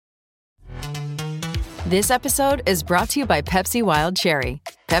This episode is brought to you by Pepsi Wild Cherry.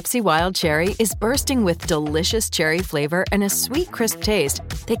 Pepsi Wild Cherry is bursting with delicious cherry flavor and a sweet, crisp taste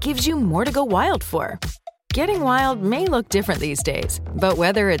that gives you more to go wild for. Getting wild may look different these days, but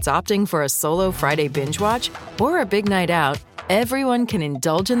whether it's opting for a solo Friday binge watch or a big night out, everyone can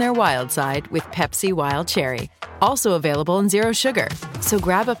indulge in their wild side with Pepsi Wild Cherry. Also available in Zero Sugar. So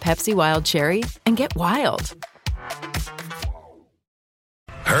grab a Pepsi Wild Cherry and get wild.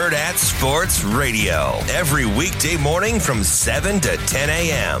 Hurrdat Sports Radio, every weekday morning from 7 to 10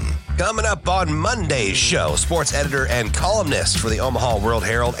 a.m. Coming up on Monday's show, sports editor and columnist for the Omaha World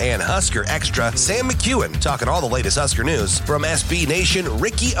Herald and Husker Extra, Sam McEwen, talking all the latest Husker news. From SB Nation,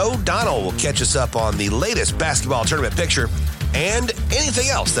 Ricky O'Donnell will catch us up on the latest basketball tournament picture and anything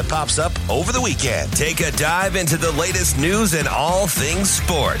else that pops up over the weekend. Take a dive into the latest news and all things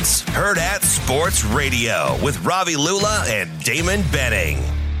sports. Hurrdat Sports Radio with Ravi Lula and Damon Benning.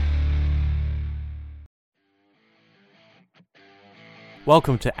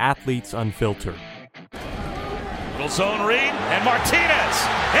 Welcome to Athletes Unfiltered. Little zone read, and Martinez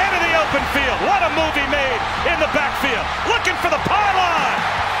into the open field. What a move he made in the backfield. Looking for the pylon.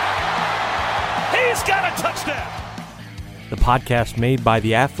 He's got a touchdown. The podcast made by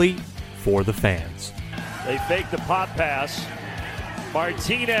the athlete for the fans. They fake the pop pass.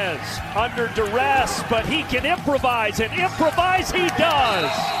 Martinez under duress, but he can improvise, and improvise he does.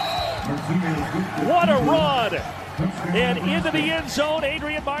 What a run. And into the end zone,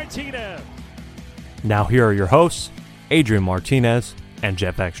 Adrian Martinez. Now here are your hosts, Adrian Martinez and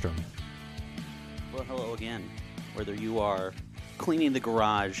Jeff Ekstrom. Well, hello again. Whether you are cleaning the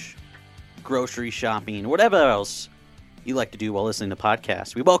garage, grocery shopping, whatever else you like to do while listening to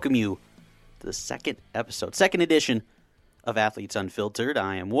podcasts, we welcome you to the second edition of Athletes Unfiltered.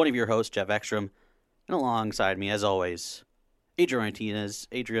 I am one of your hosts, Jeff Ekstrom, and alongside me, as always, Adrian Martinez.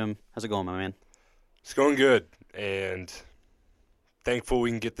 Adrian, how's it going, my man? It's going good, and thankful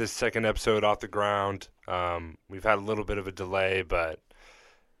we can get this second episode off the ground. We've had a little bit of a delay, but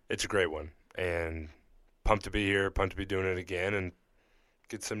it's a great one, and pumped to be here, pumped to be doing it again, and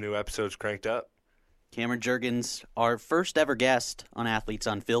get some new episodes cranked up. Cameron Jurgens, our first ever guest on Athletes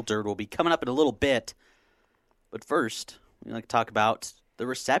Unfiltered, will be coming up in a little bit. But first, we'd like to talk about the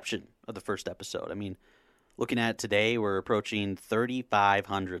reception of the first episode. I mean, looking at it today, we're approaching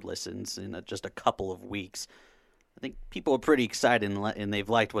 3,500 listens in just a couple of weeks. I think people are pretty excited and they've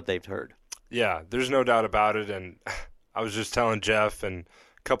liked what they've heard. Yeah, there's no doubt about it. And I was just telling Jeff and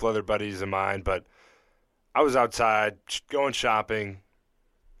a couple other buddies of mine, but I was outside going shopping,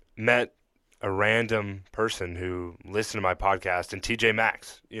 met a random person who listened to my podcast, and TJ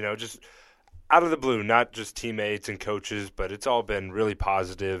Maxx, just out of the blue, not just teammates and coaches, but it's all been really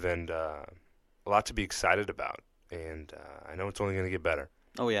positive and a lot to be excited about. And I know it's only going to get better.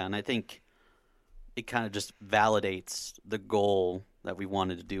 Oh, yeah, and I think it kind of just validates the goal that we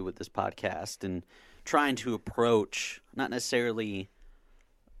wanted to do with this podcast and trying to approach, it's not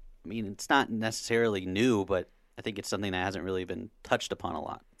necessarily new, but I think it's something that hasn't really been touched upon a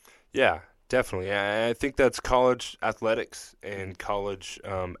lot. Yeah, definitely. I think that's college athletics and college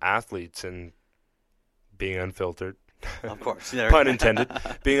athletes and being unfiltered. Of course. Pun intended.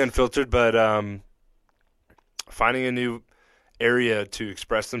 Being unfiltered, but finding a new area to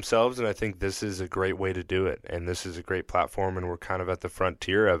express themselves, and I think this is a great way to do it, and this is a great platform, and we're kind of at the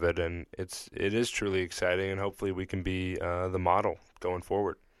frontier of it, and it is truly exciting, and hopefully we can be the model going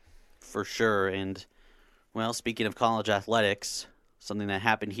forward. For sure. And, well, speaking of college athletics, something that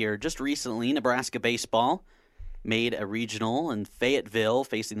happened here just recently, Nebraska baseball made a regional in Fayetteville,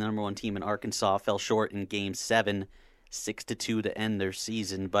 facing the number one team in Arkansas, fell short in Game 7, 6-2 to end their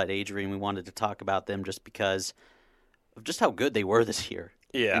season. But, Adrian, we wanted to talk about them just because of just how good they were this year.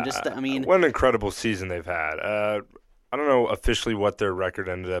 Yeah, and what an incredible season they've had. I don't know officially what their record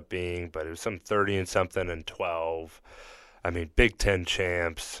ended up being, but it was some 30-something and 12. I mean, Big Ten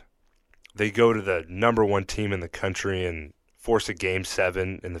champs. They go to the number one team in the country and force a Game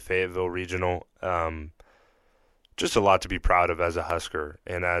 7 in the Fayetteville Regional. Just a lot to be proud of as a Husker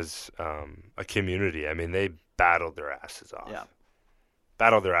and as a community. I mean, they battled their asses off. Yeah.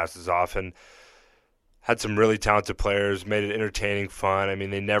 Battled their asses off and had some really talented players, made it entertaining, fun. I mean,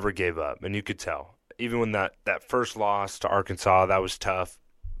 they never gave up, and you could tell. Even when that first loss to Arkansas, that was tough,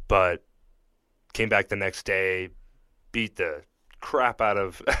 but came back the next day, beat the crap out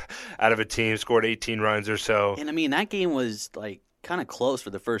of a team, scored 18 runs or so. And, I mean, that game was, kind of close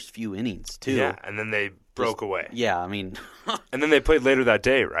for the first few innings, too. Yeah, and then they broke away. Yeah, I mean. And then they played later that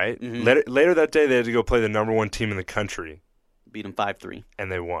day, right? Mm-hmm. Later that day, they had to go play the number one team in the country. Beat them 5-3.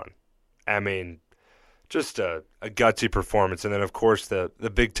 And they won. I mean, just a gutsy performance. And then, of course, the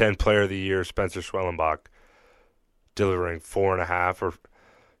Big Ten Player of the Year, Spencer Schwellenbach, delivering 4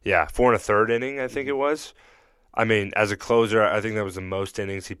 1/3 inning, I think it was. I mean, as a closer, I think that was the most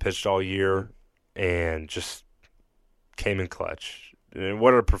innings he pitched all year and just came in clutch. And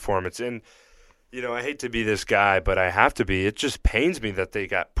what a performance. And, you know, I hate to be this guy, but I have to be. It just pains me that they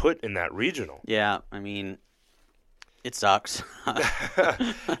got put in that regional. Yeah, I mean, it sucks. I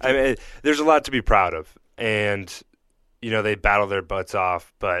mean, there's a lot to be proud of. And, you know, they battle their butts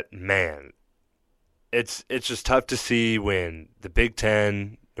off. But, man, it's just tough to see when the Big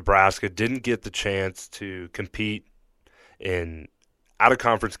Ten, Nebraska, didn't get the chance to compete in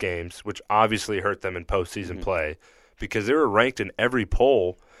out-of-conference games, which obviously hurt them in postseason play, because they were ranked in every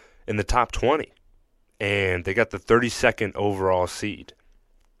poll in the top 20. And they got the 32nd overall seed,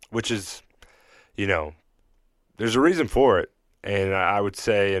 which is, you know, there's a reason for it. And I would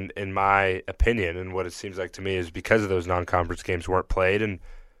say, in my opinion, and what it seems like to me, is because of those non-conference games weren't played. And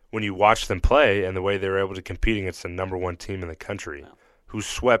when you watch them play and the way they were able to compete against the number one team in the country, who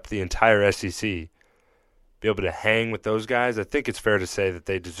swept the entire SEC, be able to hang with those guys, I think it's fair to say that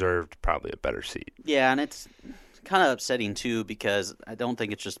they deserved probably a better seed. Yeah, and it's kind of upsetting, too, because I don't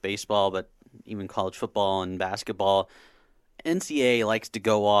think it's just baseball, but even college football and basketball. NCAA likes to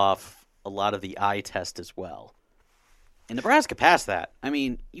go off a lot of the eye test as well. And Nebraska passed that. I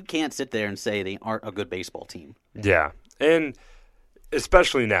mean, you can't sit there and say they aren't a good baseball team. Yeah, and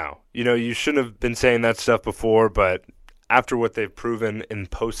especially now. You know, you shouldn't have been saying that stuff before, but after what they've proven in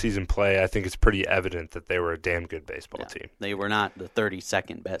postseason play, I think it's pretty evident that they were a damn good baseball team. They were not the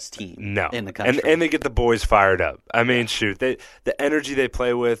 32nd best team in the No, country. and they get the boys fired up. I mean, shoot, the energy they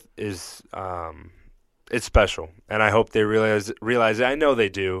play with is it's special, and I hope they realize it. I know they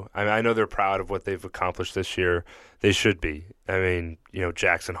do. I mean, I know they're proud of what they've accomplished this year. They should be. I mean, you know,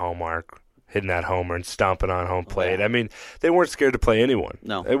 Jackson Hallmark hitting that homer and stomping on home plate. I mean, they weren't scared to play anyone.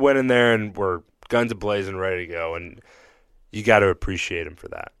 No. They went in there and were guns a-blazing, ready to go, and you got to appreciate them for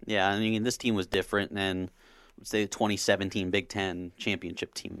that. Yeah, I mean, this team was different than, say, the 2017 Big Ten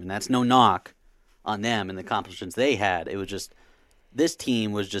championship team, and that's no knock on them and the accomplishments they had. It was just this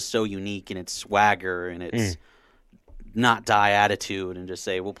team was just so unique in its swagger and its not die attitude and just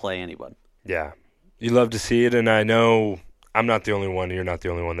say, we'll play anyone. Yeah. You love to see it, and I know I'm not the only one, you're not the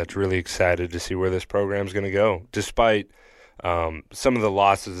only one that's really excited to see where this program's going to go, despite some of the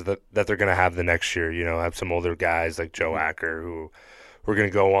losses that they're going to have the next year. You know, have some older guys like Joe Acker who are going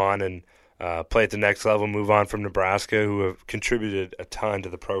to go on and play at the next level, move on from Nebraska, who have contributed a ton to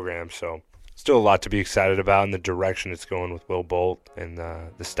the program. So still a lot to be excited about in the direction it's going with Will Bolt and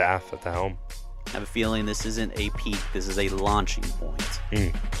the staff at the helm. I have a feeling this isn't a peak. This is a launching point.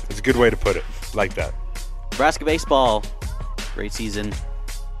 It's a good way to put it, like that. Nebraska baseball, great season,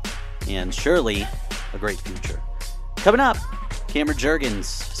 and surely a great future. Coming up, Cameron Jurgens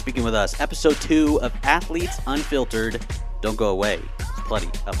speaking with us. Episode 2 of Athletes Unfiltered. Don't go away. There's plenty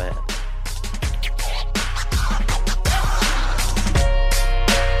up ahead.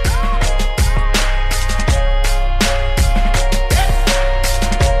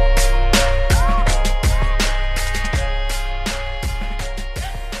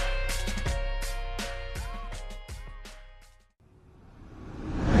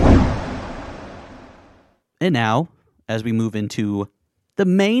 And now, as we move into the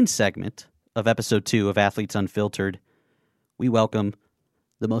main segment of Episode 2 of Athletes Unfiltered, we welcome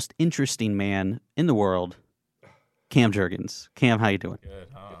the most interesting man in the world, Cam Jurgens. Cam, how you doing? Good.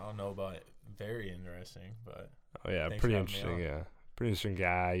 I don't know about it. Very interesting, but Pretty interesting. Yeah, pretty interesting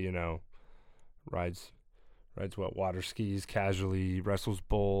guy. You know, rides water skis casually, wrestles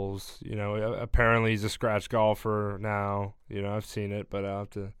bulls. You know, apparently he's a scratch golfer now. You know, I've seen it, but I'll have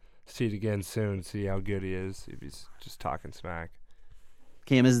to see it again soon, see how good he is, if he's just talking smack.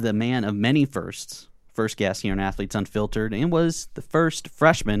 Cam is the man of many firsts. First guest here on Athletes Unfiltered, and was the first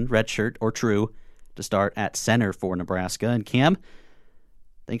freshman, redshirt or true, to start at center for Nebraska. And Cam,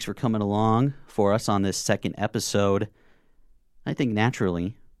 thanks for coming along for us on this second episode. I think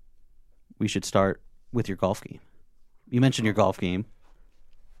naturally we should start with your golf game. You mentioned your golf game.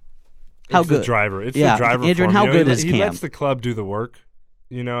 How good? The driver. It's the driver. Adrian, how good is Cam? He lets the club do the work,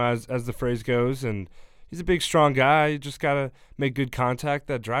 you know, as the phrase goes, and he's a big, strong guy. You just got to make good contact.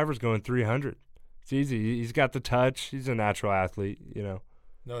 That driver's going 300. It's easy. He's got the touch. He's a natural athlete, you know.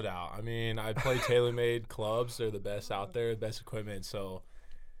 No doubt. I mean, I play TaylorMade clubs. They're the best out there, the best equipment, so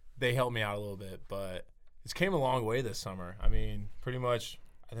they help me out a little bit. But it's came a long way this summer. I mean, pretty much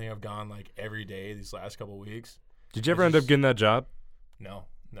I think I've gone like every day these last couple of weeks. Did you ever end up getting that job? No.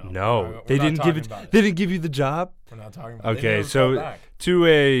 No, they didn't give it. They didn't give you the job. We're not talking about it. Okay, so to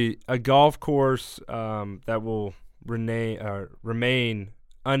a golf course that will remain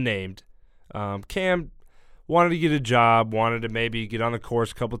unnamed, Cam wanted to get a job, wanted to maybe get on the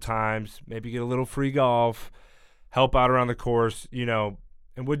course a couple times, maybe get a little free golf, help out around the course,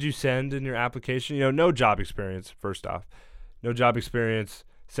 and what'd you send in your application? No job experience, first off. No job experience,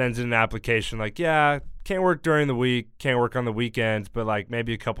 sends in an application like, yeah, can't work during the week, can't work on the weekends, but like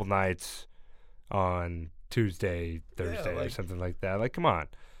maybe a couple nights on Tuesday, Thursday, or something like that. Like, come on.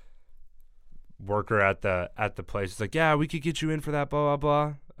 Worker at the place is like, yeah, we could get you in for that, blah, blah,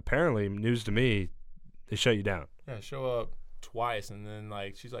 blah. Apparently, news to me, they shut you down. Yeah, show up twice, and then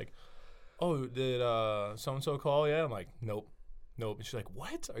like she's like, oh, did so-and-so call? Yeah. I'm like, nope. And she's like,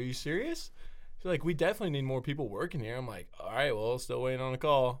 what? Are you serious? She's like, we definitely need more people working here. I'm like, all right, well, still waiting on a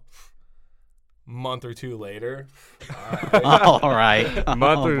call. Month or two later. All right. A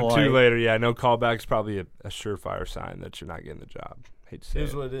month or two later, yeah, no callback's probably a surefire sign that you're not getting the job. Hate to say it. It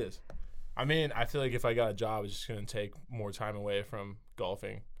is what it is. I mean, I feel like if I got a job, it's just going to take more time away from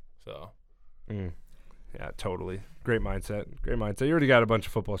golfing. So. Yeah, totally. Great mindset. You already got a bunch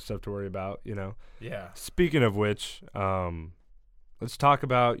of football stuff to worry about, Yeah. Speaking of which, let's talk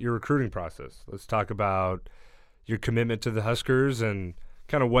about your recruiting process. Let's talk about your commitment to the Huskers and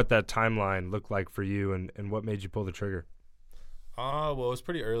kind of what that timeline looked like for you and what made you pull the trigger. Well, it was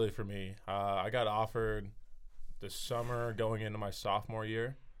pretty early for me. I got offered this summer going into my sophomore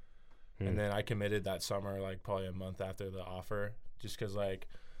year. And then I committed that summer, like probably a month after the offer, just because like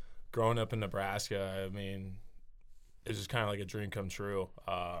growing up in Nebraska, I mean, it's just kind of like a dream come true.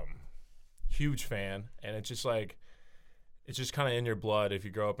 Huge fan, and it's just kind of in your blood. If you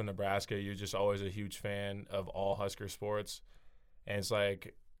grow up in Nebraska, you're just always a huge fan of all Husker sports. And it's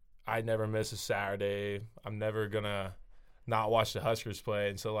like I never miss a Saturday. I'm never going to not watch the Huskers play.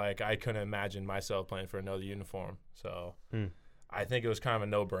 And so, like, I couldn't imagine myself playing for another uniform. So I think it was kind of a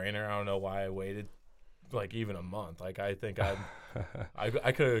no-brainer. I don't know why I waited, like, even a month. Like, I think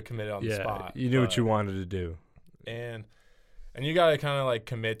I could have committed on the spot. You knew what you wanted to do. And you got to kind of, like,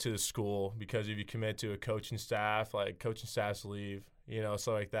 commit to the school, because if you commit to a coaching staff, like, coaching staffs leave, stuff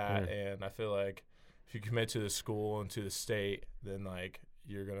like that. And I feel like if you commit to the school and to the state, then, like,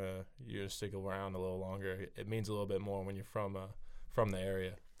 you're gonna stick around a little longer. It means a little bit more when you're from the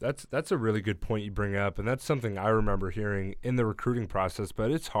area. That's a really good point you bring up, and that's something I remember hearing in the recruiting process.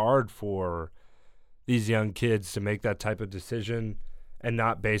 But it's hard for these young kids to make that type of decision and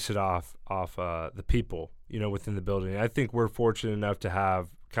not base it off the people, within the building. I think we're fortunate enough to have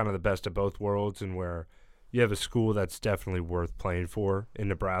kind of the best of both worlds, and where you have a school that's definitely worth playing for in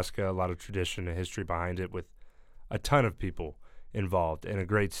Nebraska, a lot of tradition and history behind it, with a ton of people involved, and a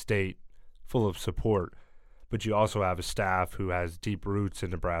great state full of support. But you also have a staff who has deep roots in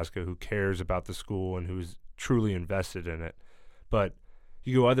Nebraska, who cares about the school and who's truly invested in it. But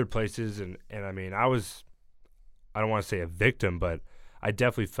you go other places, and I mean, I don't want to say a victim, but I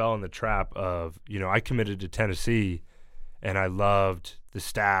definitely fell in the trap of, I committed to Tennessee, and I loved the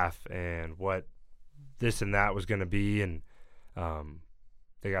staff and what this and that was going to be, and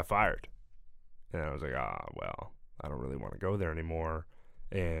they got fired. And I was like, well, I don't really want to go there anymore.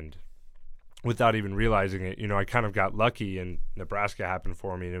 And without even realizing it, I kind of got lucky, and Nebraska happened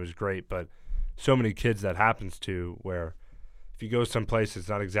for me, and it was great. But so many kids that happens to, where if you go someplace it's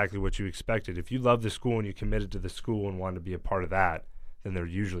not exactly what you expected. If you love the school and you committed to the school and wanted to be a part of that, then there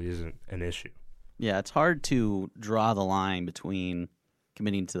usually isn't an issue. Yeah, it's hard to draw the line between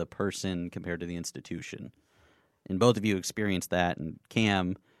committing to the person compared to the institution. And both of you experienced that. And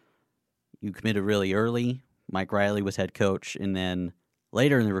Cam, you committed really early. Mike Riley was head coach, and then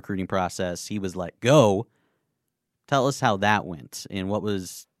later in the recruiting process, he was let go. Tell us how that went, and what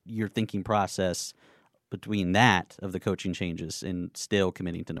was your thinking process between that of the coaching changes and still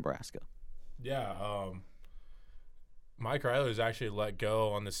committing to Nebraska? Yeah, Mike Riley was actually let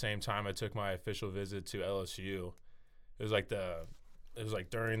go on the same time I took my official visit to LSU. It was like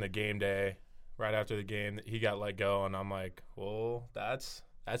during the game day, right after the game, he got let go, and I'm like, well, that's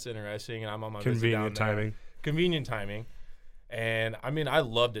interesting, and I'm on my visit down there. Convenient timing. And I mean, I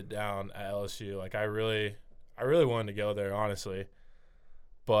loved it down at LSU. Like, I really wanted to go there, honestly.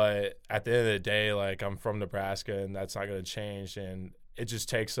 But at the end of the day, like, I'm from Nebraska, and that's not going to change. And it just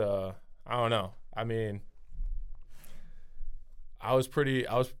takes I don't know. I mean, I was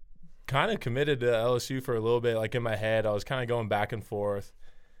kind of committed to LSU for a little bit. Like, in my head, I was kind of going back and forth.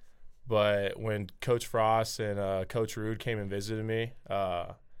 But when Coach Frost and Coach Rude came and visited me,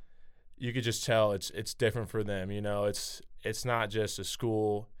 you could just tell it's different for them. It's not just a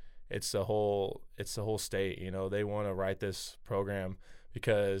school, it's the whole state. They want to write this program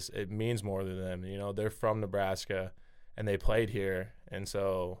because it means more to them. You know, they're from Nebraska and they played here. And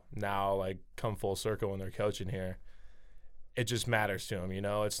so now, like, come full circle when they're coaching here, it just matters to them. You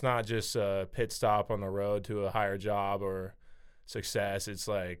know, it's not just a pit stop on the road to a higher job or success. It's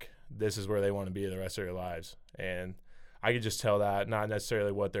like, this is where they want to be the rest of their lives. And I could just tell that, not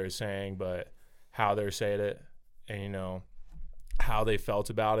necessarily what they're saying, but how they're saying it and, you know, how they felt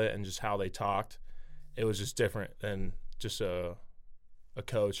about it and just how they talked. It was just different than just a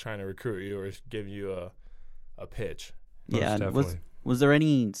coach trying to recruit you or give you a pitch. Yeah, was there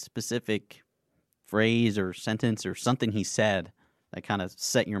any specific phrase or sentence or something he said that kind of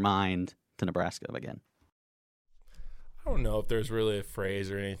set your mind to Nebraska again? I don't know if there's really a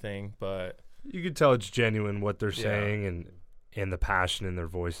phrase or anything, but you could tell it's genuine what they're saying and the passion in their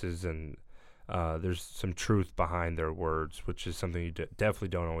voices, and there's some truth behind their words, which is something you definitely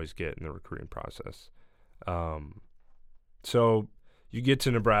don't always get in the recruiting process. So you get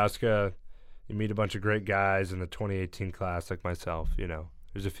to Nebraska, you meet a bunch of great guys in the 2018 class like myself, you know.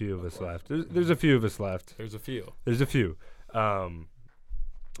 There's a few of us left. There's a few of us left. There's a few. But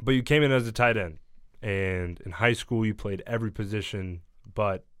you came in as a tight end, and in high school you played every position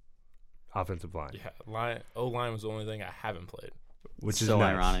but offensive line. Yeah, O-line was the only thing I haven't played. Which is so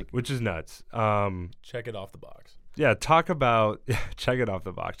nuts. ironic. Which is nuts. Check it off the box. Yeah, talk about check it off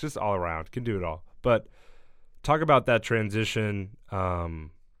the box. Just all around. Can do it all. But talk about that transition,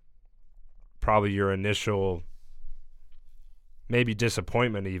 probably your initial maybe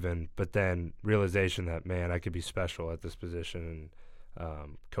disappointment even, but then realization that, man, I could be special at this position,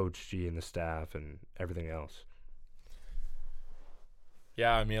 and Coach G and the staff and everything else.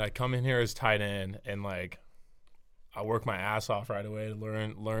 Yeah, I mean, I come in here as tight end, and, like, I work my ass off right away to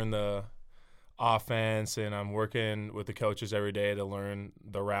learn the offense, and I'm working with the coaches every day to learn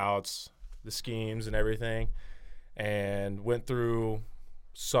the routes, the schemes, and everything. And went through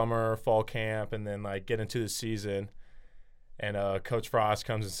summer, fall camp, and then, like, get into the season. And Coach Frost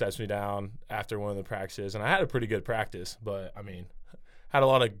comes and sets me down after one of the practices. And I had a pretty good practice, but, I mean, had a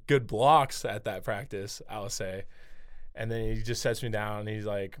lot of good blocks at that practice, I would say. And then he just sets me down, and he's,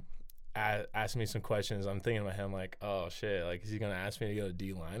 like, asking me some questions. I'm thinking about him, like, oh, shit, like, is he going to ask me to go to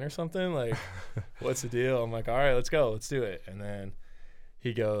D-line or something? Like, what's the deal? I'm like, all right, let's go. Let's do it. And then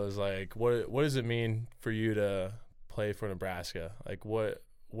he goes, like, what does it mean for you to play for Nebraska? Like, what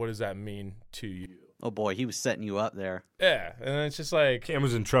does that mean to you? Oh, boy, he was setting you up there. Yeah, and it's just like, Cam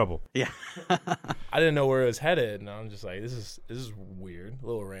was in trouble. Yeah. I didn't know where it was headed, and I'm just like, this is weird, a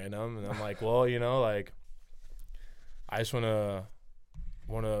little random. And I'm like, well, you know, like, I just want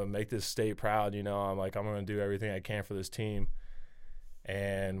to make this state proud, you know. I'm like, I'm going to do everything I can for this team,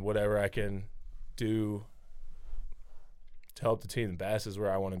 and whatever I can do to help the team the best is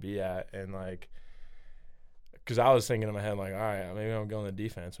where I want to be at. And, like, because I was thinking in my head, like, all right, maybe I'm going to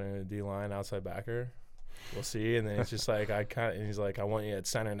defense, maybe the D-line, outside backer. We'll see. And then it's just like, and he's like, I want you at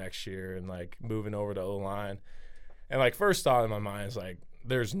center next year, and, like, moving over to O-line. And, like, first thought in my mind is, like,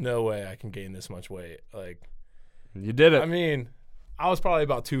 there's no way I can gain this much weight. Like, you did it. I mean, I was probably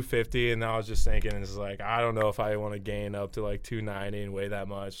about 250, and I was just thinking, it's like, I don't know if I want to gain up to, like, 290 and weigh that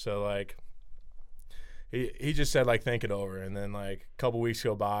much. So, like, he just said, like, think it over. And then, like, a couple weeks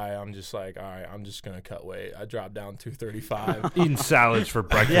go by, I'm just like, all right, I'm just going to cut weight. I dropped down 235. Eating salads for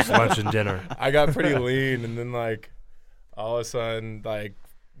breakfast, lunch, and dinner. I got pretty lean, and then, like, all of a sudden, like,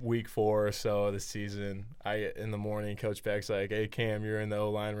 week 4 or so of the season, in the morning, Coach Beck's like, hey, Cam, you're in the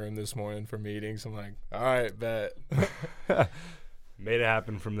O-line room this morning for meetings. I'm like, all right, bet. Made it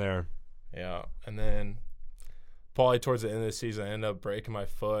happen from there. Yeah, and then probably towards the end of the season, I ended up breaking my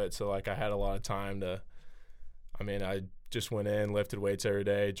foot, so, like, I had a lot of time to – I mean, I just went in, lifted weights every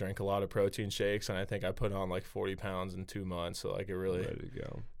day, drank a lot of protein shakes, and I think I put on, like, 40 pounds in 2 months. So, like, it really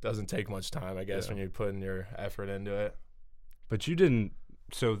doesn't take much time, I guess, when you're putting your effort into it. But you didn't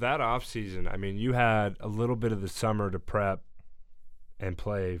 – so that off season, I mean, you had a little bit of the summer to prep and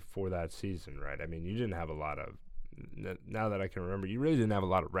play for that season, right? I mean, you didn't have a lot of – now that I can remember, you really didn't have a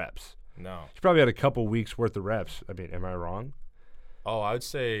lot of reps. No. You probably had a couple weeks worth of reps. I mean, am I wrong? Oh, I would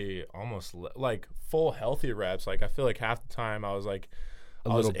say almost like full healthy reps. Like, I feel like half the time I was like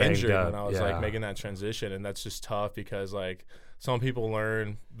I was injured when I was like making that transition, and that's just tough because, like, some people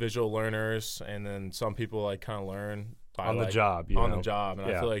learn visual learners, and then some people, like, kind of learn by, on like, the job. The job,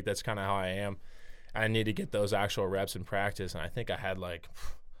 and I feel like that's kind of how I am. I need to get those actual reps in practice, and I think I had like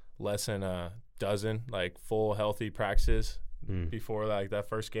less than a dozen like full healthy practices before like that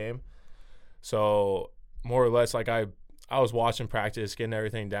first game. So more or less, like I was watching practice, getting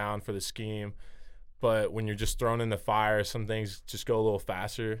everything down for the scheme. But when you're just thrown in the fire, some things just go a little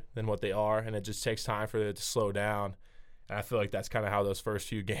faster than what they are, and it just takes time for it to slow down. And I feel like that's kind of how those first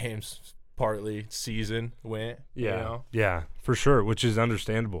few games, partly season, went. Yeah, you know? Yeah, for sure, which is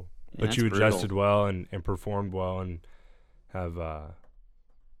understandable. Yeah, but you that's adjusted brutal. well and performed well and have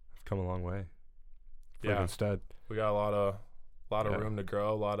come a long way. Yeah. Instead, We got a lot of Yeah. room to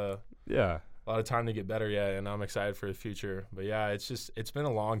grow, a lot of time to get better yet, and I'm excited for the future. But yeah, it's been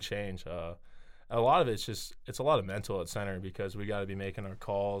a long change. A lot of it's a lot of mental at center because we got to be making our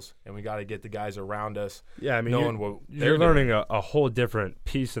calls and we got to get the guys around us. Yeah, I mean, knowing what you're they're learning a whole different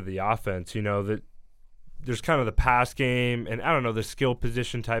piece of the offense. You know, that there's kind of the pass game and, I don't know, the skill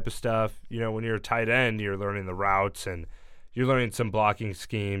position type of stuff. You know, when you're a tight end, you're learning the routes and you're learning some blocking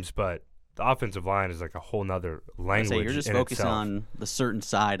schemes, but the offensive line is like a whole nother language. So you're just in focusing itself. on the certain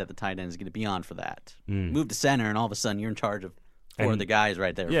side that the tight end is going to be on for that. Mm. Move to center, and all of a sudden you're in charge of four of the guys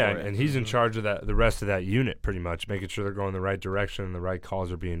right there. Yeah, for it. and he's in charge of the rest of that unit pretty much, making sure they're going the right direction and the right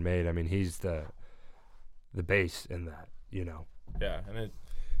calls are being made. I mean, he's the base in that, you know. Yeah, and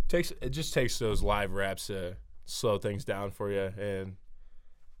it just takes those live reps to slow things down for you, and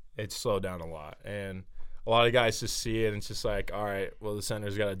it's slowed down a lot. And a lot of guys just see it and it's just like, all right, well, the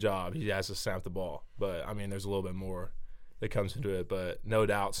center's got a job. He has to snap the ball. But, I mean, there's a little bit more that comes into it. But no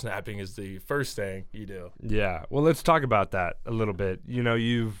doubt snapping is the first thing you do. Yeah, well, let's talk about that a little bit. You know,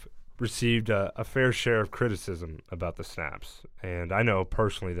 you've received a fair share of criticism about the snaps, and I know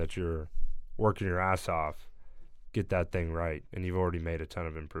personally that you're working your ass off, get that thing right, and you've already made a ton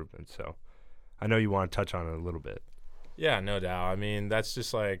of improvements. So I know you want to touch on it a little bit. Yeah, no doubt. I mean, that's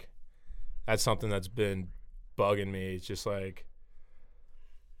just like that's something that's been bugging me. It's just like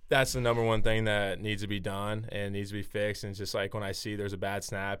that's the number one thing that needs to be done and needs to be fixed. And it's just like when I see there's a bad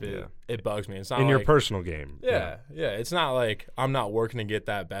snap, it bugs me. It's not in like, your personal game. Yeah. It's not like I'm not working to get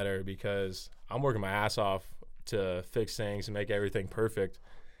that better because I'm working my ass off to fix things and make everything perfect.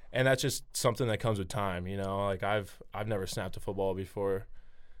 And that's just something that comes with time, you know. Like I've never snapped a football before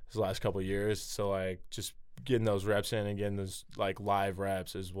this last couple of years, so like just getting those reps in and getting those like live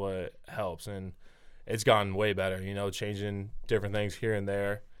reps is what helps. And it's gotten way better, you know, changing different things here and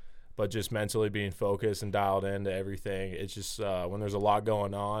there, but just mentally being focused and dialed into everything. It's just when there's a lot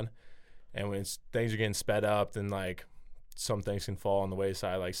going on and when things are getting sped up, then like some things can fall on the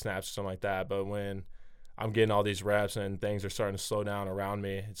wayside, like snaps or something like that. But when I'm getting all these reps and things are starting to slow down around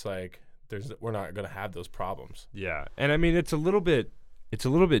me, it's like we're not going to have those problems. Yeah, and I mean it's a little bit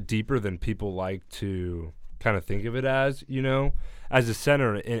deeper than people like to kind of think of it as. You know, as a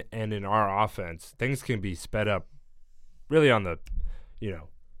center and in our offense, things can be sped up really on the, you know,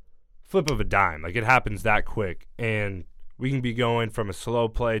 flip of a dime. Like it happens that quick, and we can be going from a slow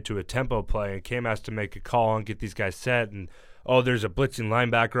play to a tempo play, and Cam has to make a call and get these guys set, and there's a blitzing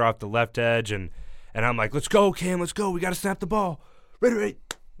linebacker off the left edge, and I'm like, let's go, Cam, let's go. We got to snap the ball. Ready.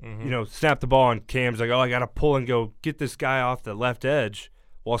 Mm-hmm. You know, snap the ball, and Cam's like, I got to pull and go get this guy off the left edge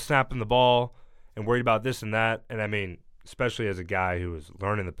while snapping the ball and worried about this and that. And, I mean, especially as a guy who is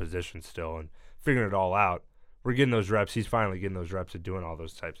learning the position still and figuring it all out, we're getting those reps. He's finally getting those reps of doing all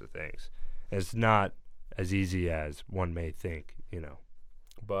those types of things. And it's not as easy as one may think, you know.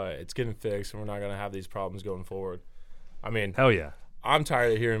 But it's getting fixed, and we're not going to have these problems going forward. I mean, hell yeah. I'm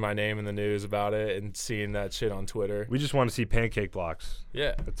tired of hearing my name in the news about it and seeing that shit on Twitter. We just want to see pancake blocks.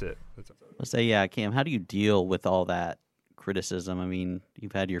 Yeah. That's it. Let's say, yeah, Cam, how do you deal with all that criticism? I mean,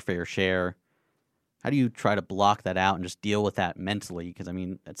 you've had your fair share. How do you try to block that out and just deal with that mentally? Because, I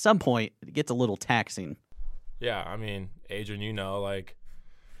mean, at some point, it gets a little taxing. Yeah, I mean, Adrian, you know, like.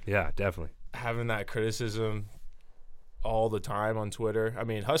 Yeah, definitely. Having that criticism all the time on Twitter. I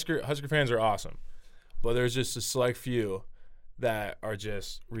mean, Husker fans are awesome, but there's just a select few that are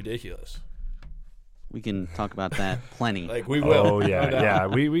just ridiculous. We can talk about that plenty. Like, we will. Oh, yeah, yeah.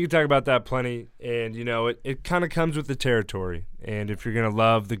 We can talk about that plenty. And, you know, it kind of comes with the territory. And if you're going to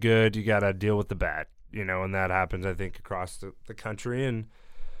love the good, you got to deal with the bad. You know, and that happens, I think, across the country. And,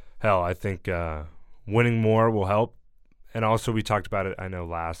 hell, I think winning more will help. And also we talked about it, I know,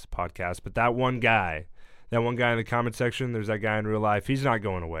 last podcast. But that one guy in the comment section, there's that guy in real life. He's not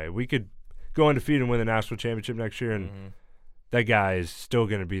going away. We could go undefeated and win the national championship next year, and that guy is still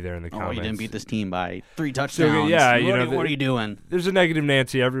going to be there in the comments. You didn't beat this team by 3 touchdowns. Yeah, what are you doing? There's a negative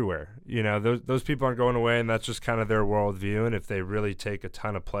Nancy everywhere. You know, those people aren't going away, and that's just kind of their worldview. And if they really take a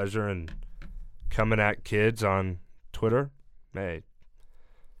ton of pleasure in coming at kids on Twitter, hey,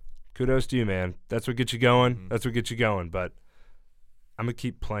 kudos to you, man. That's what gets you going. Mm-hmm. That's what gets you going. But I'm going to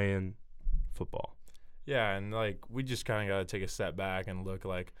keep playing football. Yeah, and, like, we just kind of got to take a step back and look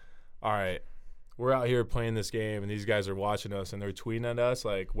like, all right, we're out here playing this game, and these guys are watching us, and they're tweeting at us.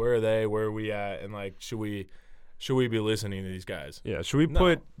 Like, where are they? Where are we at? And, like, should we be listening to these guys? Yeah, should we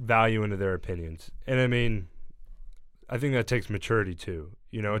put value into their opinions? And, I mean, I think that takes maturity too.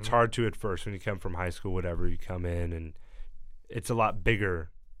 You know, it's hard to at first when you come from high school, whatever, you come in and it's a lot bigger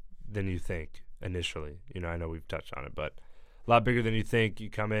than you think initially. You know, I know we've touched on it, but a lot bigger than you think. You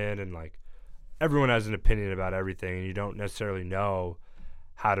come in and like everyone has an opinion about everything, and you don't necessarily know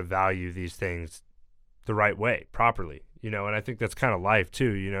how to value these things the right way, properly. You know, and I think that's kind of life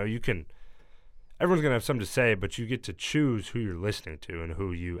too. You know, everyone's going to have something to say, but you get to choose who you're listening to and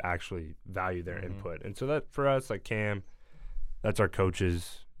who you actually value their input. And so that for us, like Cam, that's our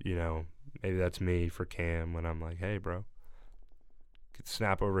coaches. You know, maybe that's me for Cam when I'm like, hey, bro,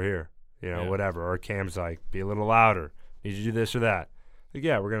 snap over here, you know, whatever. Or Cam's like, be a little louder. Need you to do this or that. Like,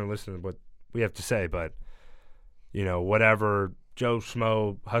 yeah, we're going to listen to what we have to say, but, you know, whatever Joe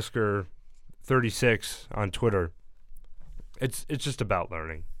Schmo Husker 36 on Twitter, it's just about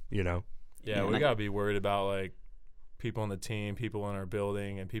learning, you know. Yeah, we got to be worried about, like, people on the team, people in our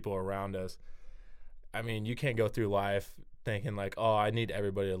building, and people around us. I mean, you can't go through life thinking, like, oh, I need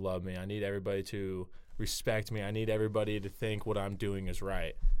everybody to love me. I need everybody to respect me. I need everybody to think what I'm doing is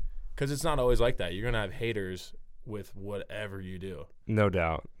right. Because it's not always like that. You're going to have haters with whatever you do. No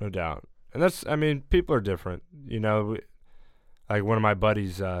doubt. And that's, I mean, people are different. You know, like one of my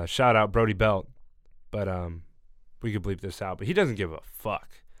buddies, shout out Brody Belt, but we could bleep this out, but he doesn't give a fuck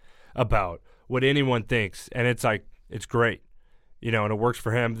about what anyone thinks, and it's like, it's great, you know, and it works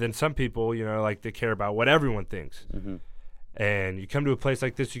for him. Then some people, you know, like they care about what everyone thinks. And you come to a place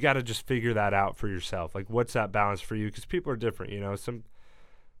like this, you got to just figure that out for yourself. Like, what's that balance for you? Because people are different, you know. Some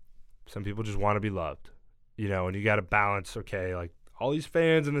people just want to be loved, you know, and you got to balance, okay, like all these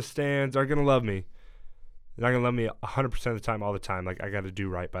fans in the stands aren't going to love me. They're not going to love me 100% of the time, all the time. Like, I got to do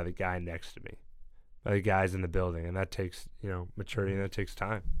right by the guy next to me, by the guys in the building, and that takes, you know, maturity, and that takes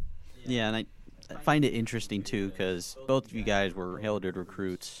time. Yeah, and I find it interesting, too, because both of you guys were heralded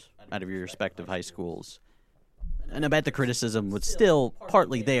recruits out of your respective high schools. And I bet the criticism was still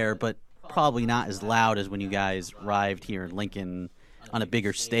partly there, but probably not as loud as when you guys arrived here in Lincoln on a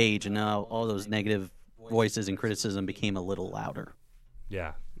bigger stage, and now all those negative voices and criticism became a little louder.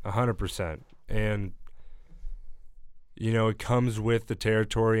 Yeah, 100%. And, you know, it comes with the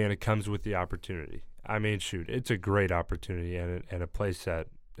territory and it comes with the opportunity. I mean, shoot, it's a great opportunity and a place that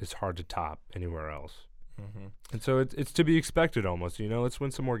is hard to top anywhere else. And so it's to be expected almost, you know. Let's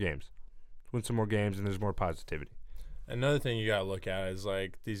win some more games. Win some more games, and there's more positivity. Another thing you got to look at is,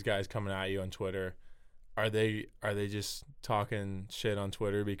 like, these guys coming at you on Twitter. Are they just talking shit on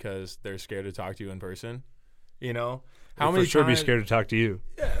Twitter because they're scared to talk to you in person? You know? How many times be scared to talk to you?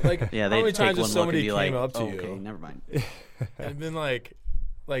 Yeah, like, yeah, how many times has somebody came like, up to you? Okay, never mind. And been like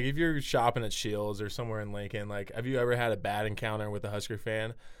if you're shopping at Shields or somewhere in Lincoln, like, have you ever had a bad encounter with a Husker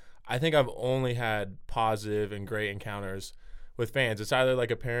fan? I think I've only had positive and great encounters with fans. It's either like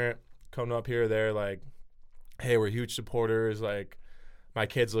a parent coming up here, they're like, hey, we're huge supporters, like, my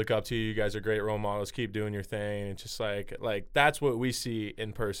kids look up to you, you guys are great role models, keep doing your thing. It's just like that's what we see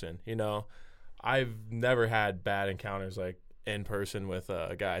in person, you know. I've never had bad encounters like in person with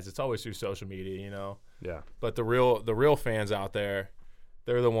guys. It's always through social media, you know. Yeah. But the real fans out there,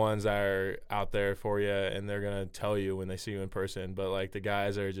 they're the ones that are out there for you, and they're gonna tell you when they see you in person. But like the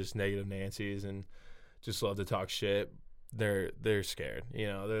guys are just negative Nancy's and just love to talk shit. They're scared, you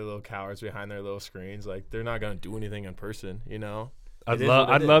know. They're little cowards behind their little screens. Like, they're not gonna do anything in person, you know. I'd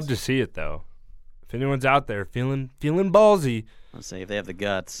love to see it though. If anyone's out there feeling ballsy, let's say if they have the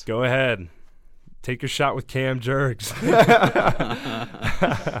guts, go ahead, take your shot with Cam Jerks. I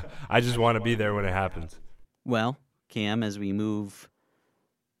just want to be there when it happens. Well, Cam, as we move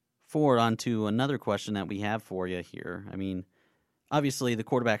forward onto another question that we have for you here, I mean, obviously the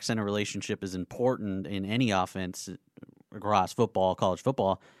quarterback-center relationship is important in any offense across football, college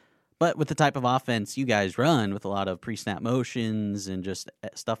football. But with the type of offense you guys run, with a lot of pre-snap motions and just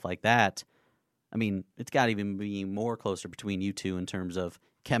stuff like that, I mean, it's got to even be more closer between you two in terms of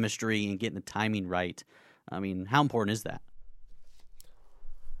chemistry and getting the timing right. I mean, how important is that?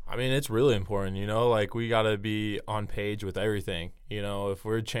 I mean, it's really important, you know. Like, we got to be on page with everything. You know,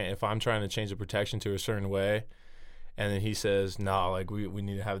 if I'm trying to change the protection to a certain way, and then he says, no, like, we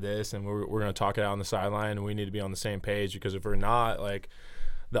need to have this, and we're going to talk it out on the sideline, and we need to be on the same page, because if we're not, like,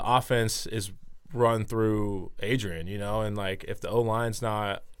 the offense is run through Adrian, you know, and like if the O-line's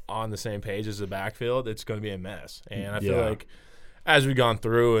not on the same page as the backfield, it's going to be a mess. And I feel like as we've gone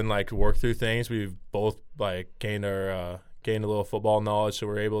through and like worked through things, we've both like gained a little football knowledge, so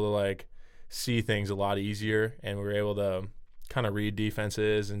we're able to like see things a lot easier, and we're able to kind of read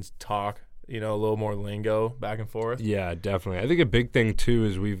defenses and talk, you know, a little more lingo back and forth. Yeah, definitely. I think a big thing too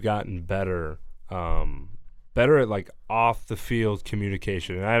is we've gotten better at like off the field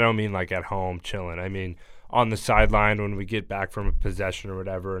communication. And I don't mean like at home chilling. I mean on the sideline when we get back from a possession or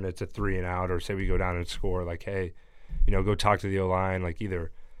whatever, and it's a 3 and out, or say we go down and score, like, hey, go talk to the O-line, like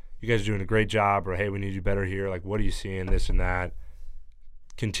either you guys are doing a great job or, hey, we need to do better here. Like, what are you seeing, this and that?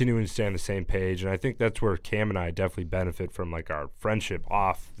 Continuing to stay on the same page. And I think that's where Cam and I definitely benefit from, like, our friendship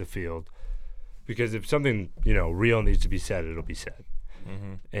off the field. Because if something, real needs to be said, it'll be said.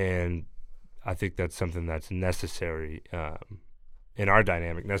 Mm-hmm. And I think that's something that's necessary in our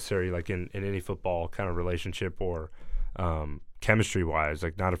dynamic, necessary like in any football kind of relationship or chemistry-wise,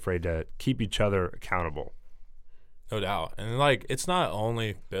 like not afraid to keep each other accountable. No doubt. And, like, it's not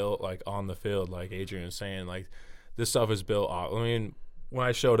only built, like, on the field, like Adrian was saying. Like, this stuff is built off. I mean, when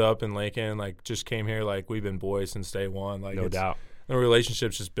I showed up in Lincoln, like, just came here, like, we've been boys since day one. Like, no doubt. The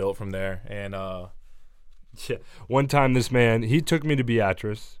relationship's just built from there. And yeah. One time this man, he took me to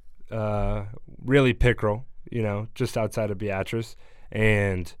Beatrice, really Pickerel, just outside of Beatrice.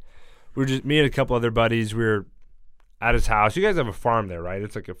 And we were just, me and a couple other buddies, we were at his house. You guys have a farm there, right?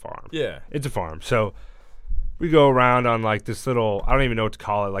 It's like a farm. Yeah. It's a farm. So we go around on, like, this little, I don't even know what to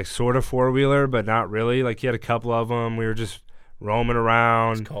call it, like sort of four-wheeler, but not really. Like, he had a couple of them. We were just roaming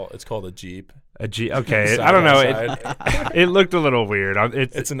around. It's called a Jeep. A Jeep. Okay. I don't know. It looked a little weird.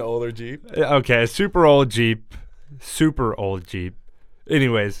 It's an older Jeep. Okay. Super old Jeep. Super old Jeep.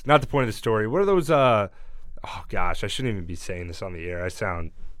 Anyways, not the point of the story. What are those, oh, gosh, I shouldn't even be saying this on the air. I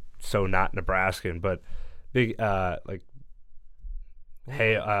sound so not Nebraskan, but big, like,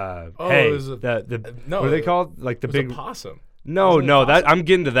 hey, no, what are they called? Like the big possum. No, I'm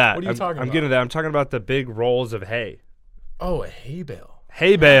getting to that. What are you talking about? I'm getting to that. I'm talking about the big rolls of hay. Oh, a hay bale.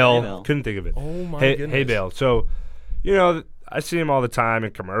 Hay bale. Couldn't think of it. Oh my goodness. Hay bale. So, I see him all the time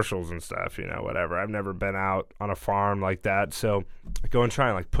in commercials and stuff, whatever. I've never been out on a farm like that. So I go and try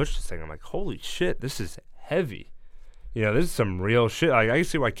and, like, push this thing. I'm like, holy shit, this is heavy. This is some real shit. Like, I can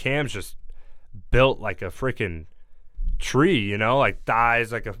see why Cam's just built like a freaking tree, like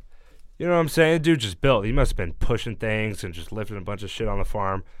thighs, like a, what I'm saying? Dude just built. He must have been pushing things and just lifting a bunch of shit on the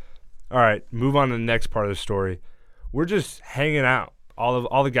farm. All right, move on to the next part of the story. We're just hanging out.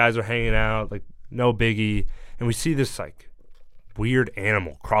 All the guys are hanging out, like no biggie, and we see this like weird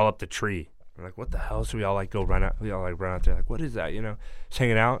animal crawl up the tree. We're like, what the hell? So we all like go run out. We all like run out there, like, what is that? Just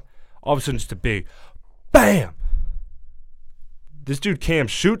hanging out. All of a sudden, just a big bam. This dude Cam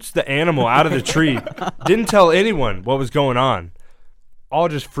shoots the animal out of the tree. Didn't tell anyone what was going on. All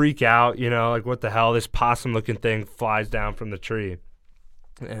just freak out, like, what the hell? This possum-looking thing flies down from the tree.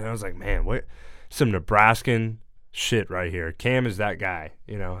 And I was like, man, what? Some Nebraskan shit right here. Cam is that guy,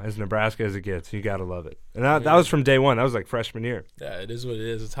 as Nebraska as it gets. You got to love it. And that was from day one. That was like freshman year. Yeah, it is what it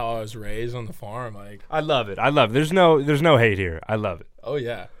is. It's how I was raised on the farm. Like, I love it. There's no hate here. I love it. Oh,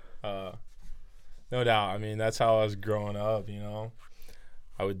 yeah. No doubt. I mean, that's how I was growing up,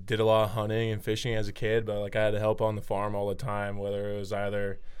 I did a lot of hunting and fishing as a kid, but, like, I had to help on the farm all the time, whether it was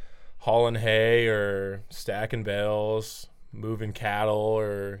either hauling hay or stacking bales, moving cattle,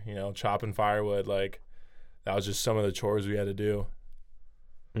 or, chopping firewood. Like, that was just some of the chores we had to do.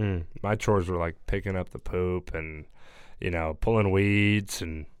 My chores were, like, picking up the poop and, pulling weeds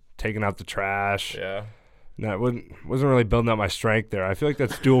and taking out the trash. Yeah. No, it wasn't really building up my strength there. I feel like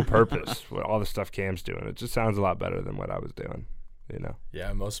that's dual purpose, what all the stuff Cam's doing. It just sounds a lot better than what I was doing,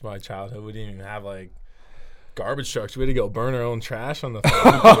 Yeah, most of my childhood, we didn't even have, like, garbage trucks. We had to go burn our own trash on the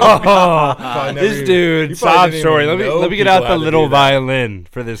farm. This dude, sob story. Let me get out the little violin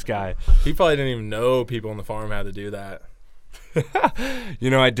for this guy. He probably didn't even know people on the farm had to do that.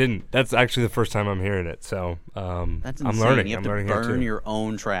 I didn't. That's actually the first time I'm hearing it. So that's insane. I'm learning. You have I'm to burn your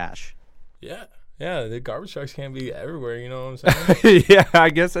own trash. Yeah. Yeah, the garbage trucks can't be everywhere, you know what I'm saying? Yeah, I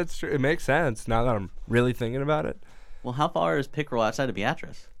guess that's true. It makes sense now that I'm really thinking about it. Well, how far is Pickerel outside of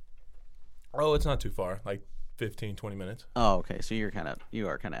Beatrice? Oh, it's not too far, like 15, 20 minutes. Oh, okay. So you are kind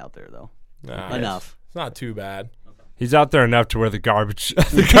of out there, though. Nah, enough. It's not too bad. He's out there enough to where the garbage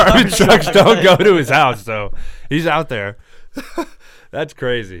trucks don't go to his house, so he's out there. That's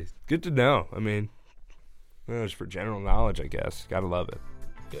crazy. Good to know. I mean, it's for general knowledge, I guess. Gotta love it.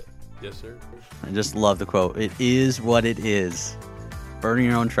 Yeah. Yes, sir. I just love the quote. It is what it is. Burning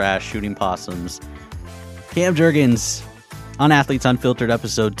your own trash, shooting possums. Cam Jurgens on Athletes Unfiltered,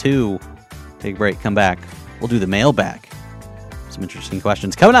 episode 2. Big break. Come back. We'll do the mailbag. Some interesting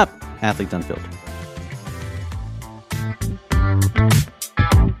questions coming up. Athletes Unfiltered.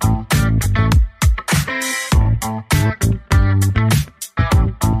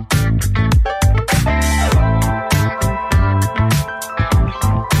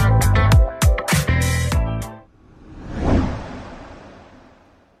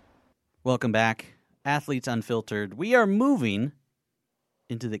 Welcome back. Athletes Unfiltered. We are moving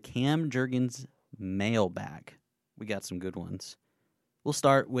into the Cam Jurgens mailbag. We got some good ones. We'll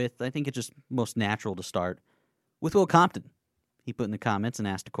start with, I think it's just most natural to start, with Will Compton. He put in the comments and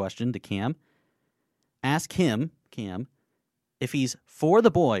asked a question to Cam. Ask him, Cam, if he's for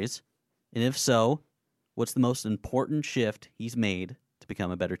the boys, and if so, what's the most important shift he's made to become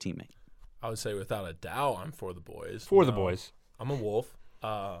a better teammate? I would say without a doubt I'm for the boys. For the boys. I'm a wolf.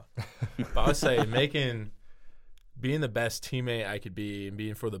 But I would say being the best teammate I could be and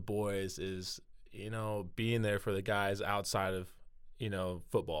being for the boys is, being there for the guys outside of,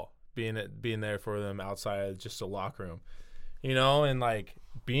 football. Being there for them outside of just a locker room. And like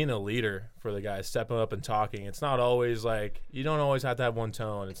being a leader for the guys, stepping up and talking. It's not always like, you don't always have to have one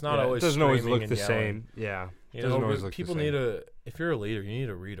tone. It's not always it doesn't always look the yelling. same. Yeah. People need to, if you're a leader, you need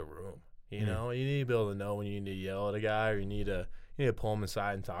to read a room. You need to be able to know when you need to yell at a guy or you need to pull him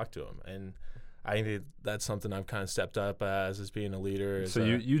aside and talk to him. And I think that's something I've kind of stepped up as being a leader. So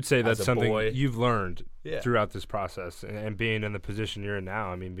you'd say that's something you've learned throughout this process and being in the position you're in now.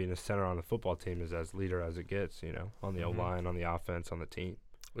 I mean, being a center on the football team is as leader as it gets, on the O-line, on the offense, on the team.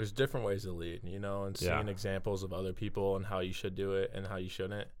 There's different ways to lead, and seeing examples of other people and how you should do it and how you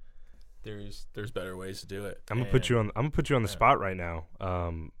shouldn't. There's better ways to do it. I'm gonna put you on the spot right now.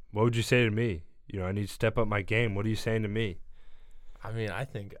 What would you say to me? I need to step up my game. What are you saying to me? I mean, I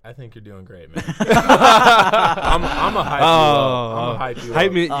think you're doing great, man. I'm a hype you up.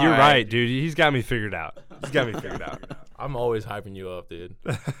 Hype me. You're right, dude. He's got me figured out. I'm always hyping you up, dude.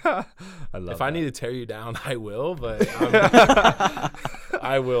 I love If I need to tear you down, I will, but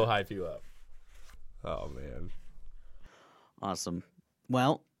I will hype you up. Oh, man. Awesome.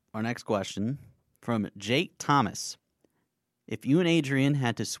 Well, our next question from Jake Thomas. If you and Adrian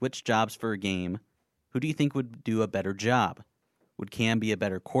had to switch jobs for a game, who do you think would do a better job? Would Cam be a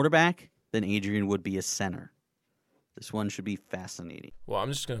better quarterback than Adrian would be a center? This one should be fascinating. Well,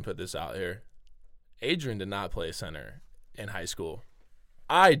 I'm just going to put this out here. Adrian did not play center in high school.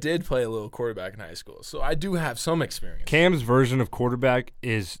 I did play a little quarterback in high school, so I do have some experience. Cam's version of quarterback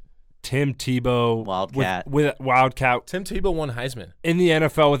is Tim Tebow. Wildcat. With Wildcat. Tim Tebow won Heisman. In the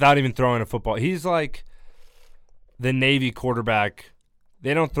NFL without even throwing a football. He's like the Navy quarterback.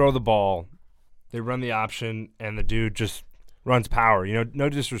 They don't throw the ball. They run the option, and the dude just runs power. No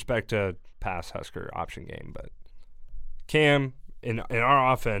disrespect to pass Husker option game, but Cam in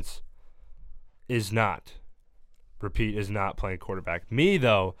our offense is not playing quarterback. Me,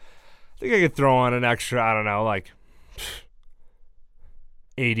 though, I think I could throw on an extra,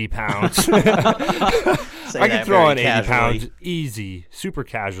 80 pounds. I could throw on 80 pounds easy, super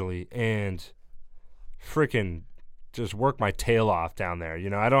casually, and freaking just work my tail off down there.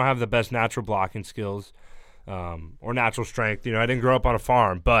 I don't have the best natural blocking skills. Or natural strength. I didn't grow up on a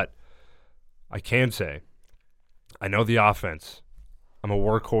farm, but I can say I know the offense. I'm a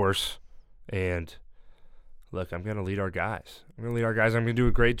workhorse, and look, I'm going to lead our guys. I'm going to do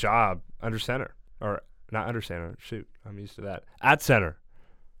a great job under center. Or not under center. Shoot, I'm used to that. At center.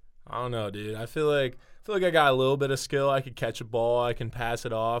 I don't know, dude. I feel like I got a little bit of skill. I could catch a ball. I can pass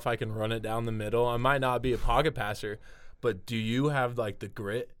it off. I can run it down the middle. I might not be a pocket passer, but do you have, the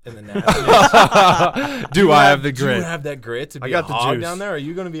grit and the nastiness? Do I have the grit? Do you have that grit to be a hog down there? Are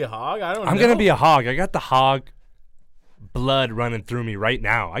you going to be a hog? I don't know. I'm going to be a hog. I got the hog blood running through me right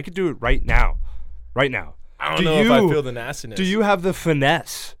now. I could do it right now. Right now. I don't know if I feel the nastiness. Do you have the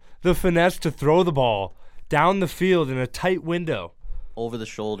finesse? The finesse to throw the ball down the field in a tight window? Over the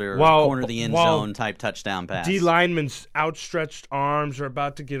shoulder, corner of the end zone type touchdown pass. D lineman's outstretched arms are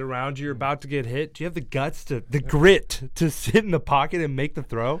about to get around you. You're about to get hit. Do you have the grit to sit in the pocket and make the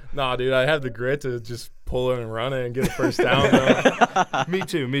throw? Nah, dude, I have the grit to just pull it and run it and get a first down. Me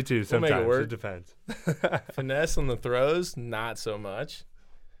too. Sometimes it depends. Finesse on the throws, not so much.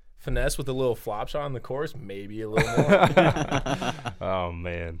 Finesse with a little flop shot on the course, maybe a little more. Oh,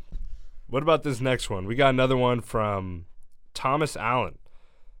 man. What about this next one? We got another one from Thomas Allen.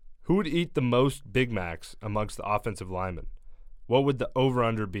 Who would eat the most Big Macs amongst the offensive linemen? What would the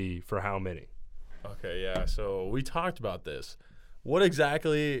over-under be for how many? Okay, yeah. So we talked about this. What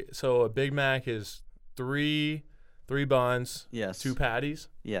exactly? So a Big Mac is three buns. Yes. 2 patties.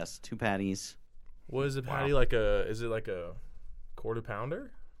 Yes, 2 patties. What is a patty Is it like a quarter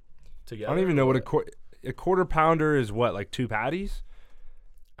pounder? Together. I don't even know what a quarter pounder is. What, like 2 patties?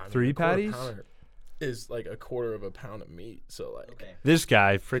 3 patties? Is like a quarter of a pound of meat. So like this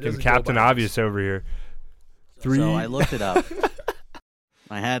guy, freaking Captain Obvious over here. So I looked it up.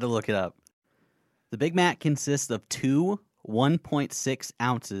 I had to look it up. The Big Mac consists of 2 1.6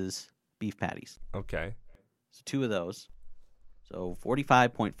 ounces beef patties. Okay. So 2 of those. So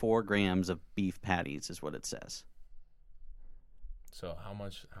 45.4 grams of beef patties is what it says. So how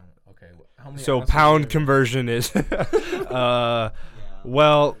much? Okay, how many? So ounces pound are- conversion is,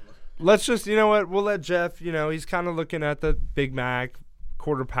 well, let's just, you know what? We'll let Jeff. You know, he's kind of looking at the Big Mac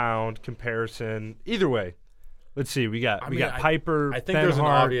quarter pound comparison. Either way, let's see. We got Piper. I think Ben there's an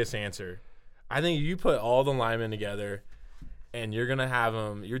Hart. obvious answer. I think you put all the linemen together, and you're gonna have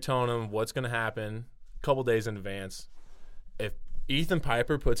them. You're telling them what's gonna happen a couple days in advance. If Ethan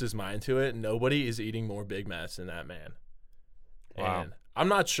Piper puts his mind to it, nobody is eating more Big Macs than that man. Wow. And I'm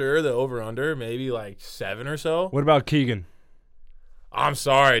not sure the over/under, maybe like 7 or so. What about Keegan? I'm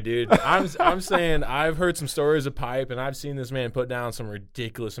sorry, dude. I'm saying I've heard some stories of Pipe, and I've seen this man put down some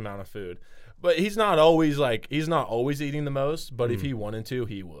ridiculous amount of food. But he's not always eating the most. But if he wanted to,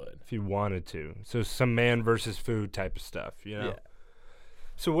 he would. If he wanted to, so some man versus food type of stuff, you know. Yeah.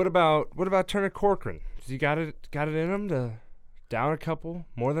 So what about Turner Corcoran? Does he got it in him to down a couple,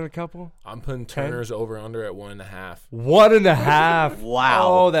 more than a couple? I'm putting Turner's over/under at 1.5. 1.5. Wow.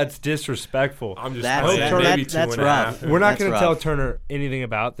 Oh, that's disrespectful. I'm just That's- playing. Maybe that's 2.5. rough. We're not That's going to tell rough. Turner anything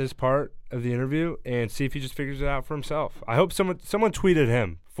about this part of the interview and see if he just figures it out for himself. I hope someone tweeted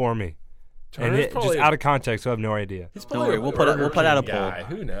him for me. Turner's And probably just out of context, so I have no idea. He's Don't probably worry, a we'll put out a Burger King poll. guy.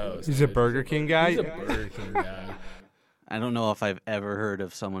 Who knows? He's a dude? Burger King guy. He's a Burger King guy. I don't know if I've ever heard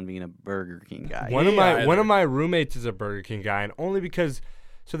of someone being a Burger King guy. One either. of my roommates is a Burger King guy, and only because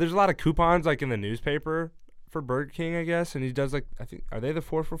there's a lot of coupons like in the newspaper for Burger King, I guess, and he does like I think are they the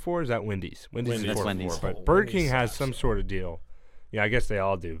 4 for $4? Or is that Wendy's? Wendy's That's is 4 Wendy's. for $4, but Oh, Burger King Wendy's has sucks. some sort of deal. Yeah, I guess they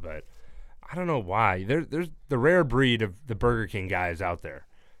all do, but I don't know why. There's the rare breed of the Burger King guys out there.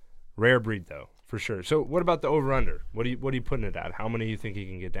 Rare breed though, for sure. So what about the over under? What are you putting it at? How many do you think he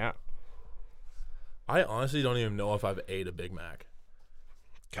can get down? I honestly don't even know if I've ate a Big Mac.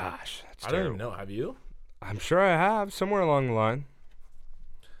 Gosh, that's I don't terrible. even know. Have you? I'm sure I have somewhere along the line.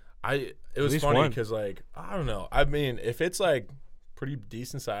 It was least funny one. because like I don't know. I mean, if it's like pretty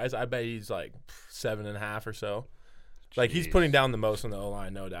decent size, I bet he's like 7.5 or so. Like he's Jeez. putting down the most on the O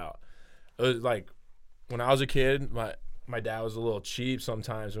line, no doubt. It was like when I was a kid, my dad was a little cheap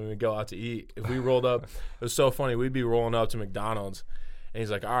sometimes when we go out to eat. If we rolled up, it was so funny. We'd be rolling up to McDonald's, and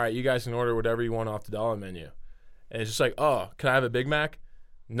he's like, "All right, you guys can order whatever you want off the dollar menu." And it's just like, "Oh, can I have a Big Mac?"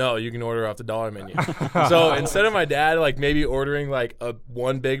 No, you can order off the dollar menu. So instead of my dad like maybe ordering like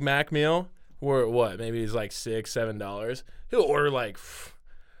one Big Mac meal, or what, maybe it's like $6-7, he'll order like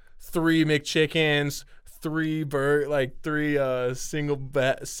 3 McChickens, 3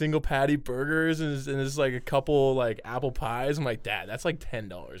 single patty burgers, and it's like a couple like apple pies. I'm like, Dad, that's like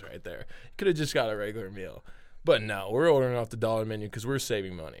 $10 right there. You could have just got a regular meal. But no, we're ordering off the dollar menu because we're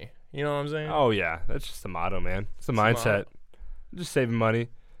saving money. You know what I'm saying? Oh yeah, that's just the motto, man. It's the mindset. motto. Just saving money.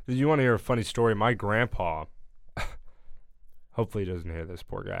 You want to hear a funny story? My grandpa, hopefully he doesn't hear this,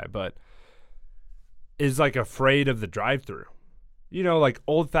 poor guy, but is like afraid of the drive-thru. You know, like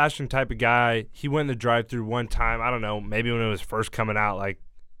old-fashioned type of guy. He went in the drive-thru one time. I don't know, maybe when it was first coming out. Like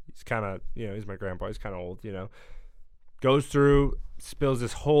he's kind of, he's my grandpa. He's kind of old. Goes through, spills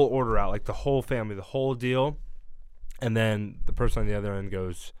this whole order out, like the whole family, the whole deal, and then the person on the other end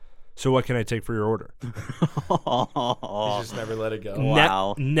goes, "So what can I take for your order?" He just never let it go.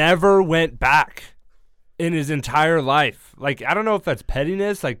 Wow. Never went back in his entire life. Like, I don't know if that's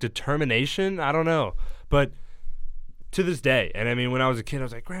pettiness, like determination. I don't know. But to this day, and I mean, when I was a kid, I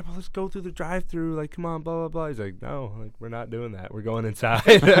was like, "Grandpa, let's go through the drive-thru. Like, come on, blah, blah, blah." He's like, "No, like, we're not doing that. We're going inside.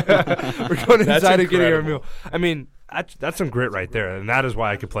 We're going That's inside and getting our incredible. meal." I mean, that's some grit right there. And that is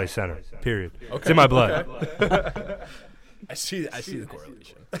why I could play center, period. Okay, It's in my blood. okay. I see the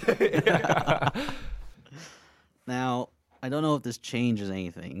correlation. Now, I don't know if this changes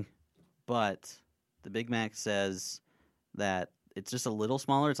anything, but the Big Mac says that it's just a little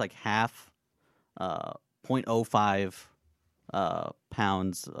smaller. It's like half, 0.05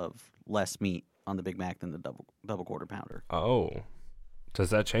 pounds of less meat on the Big Mac than the double quarter pounder. Oh. Does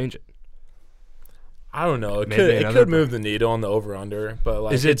that change it? I don't know. It Maybe could another move the needle on the over under, but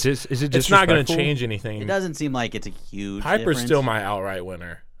like Is it just it's not going to disrespectful? change anything. It doesn't seem like it's a huge Piper's difference. still my outright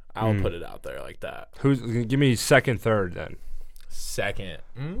winner. I'll put it out there like that. Give me second, third then. Second,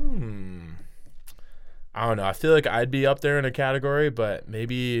 I don't know. I feel like I'd be up there in a category, but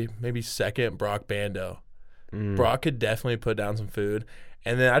maybe second, Brock Bando. Brock could definitely put down some food,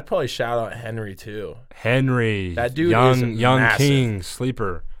 and then I'd probably shout out Henry too. Henry, That dude young is young massive. king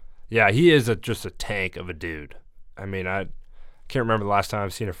sleeper. Yeah, he is just a tank of a dude. I mean, I can't remember the last time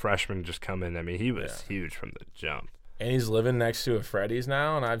I've seen a freshman just come in. I mean, he was huge from the jump. And he's living next to a Freddy's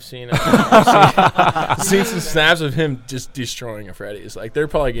now, and I've seen seen some snaps of him just destroying a Freddy's. Like, they're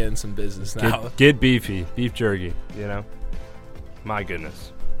probably getting some business now. Get beefy, beef jerky. My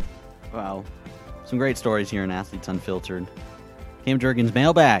goodness. Wow. Some great stories here in Athletes Unfiltered. Cam Jurgens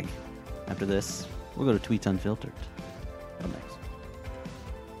mailbag. After this, we'll go to Tweets Unfiltered. Up next.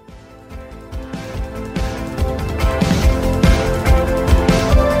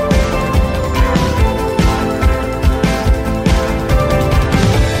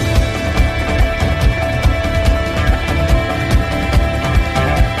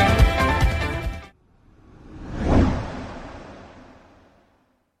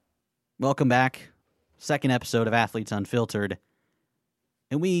 Welcome back. Second episode of Athletes Unfiltered.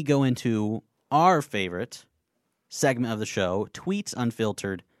 And we go into our favorite segment of the show, Tweets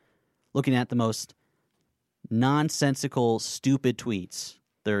Unfiltered, looking at the most nonsensical, stupid tweets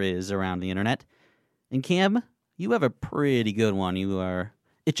there is around the internet. And Cam, you have a pretty good one. You are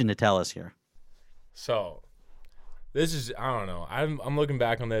itching to tell us here. So, this is, I don't know. I'm looking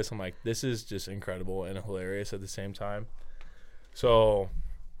back on this. I'm like, this is just incredible and hilarious at the same time. So,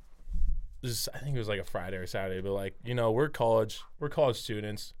 I think it was like a Friday or Saturday, but like, we're college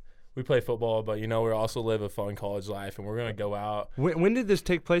students. We play football, but we also live a fun college life, and we're gonna go out. When did this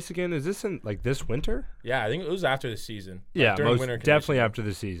take place again? Is this in like this winter? Yeah, I think it was after the season. Yeah, during winter definitely after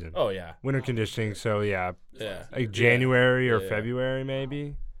the season. Oh yeah, winter conditioning. So yeah, like Yeah. January or Yeah. February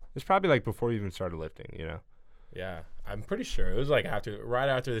maybe. It's probably like before you even started lifting. Yeah, I'm pretty sure it was like right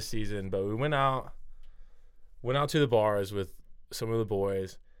after the season. But we went out to the bars with some of the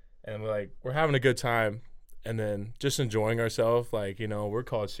boys. And we're having a good time, and then just enjoying ourselves. Like, we're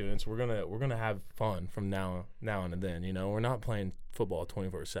college students. We're gonna have fun from now and then. We're not playing football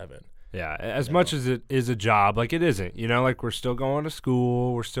 24/7. Yeah, as much as it is a job, like it isn't. Like we're still going to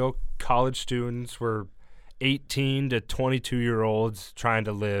school. We're still college students. We're 18 to 22-year-olds trying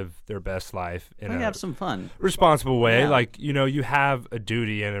to live their best life in have some fun, responsible way. Yeah. Like you have a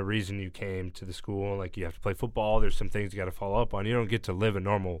duty and a reason you came to the school. Like you have to play football. There's some things you got to follow up on. You don't get to live a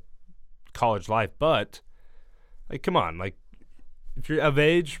normal college life, but like come on, like if you're of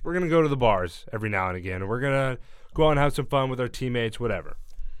age, we're gonna go to the bars every now and again, and we're gonna go out and have some fun with our teammates, whatever.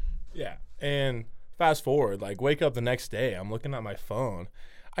 Yeah, and fast forward, like wake up the next day, I'm looking at my phone,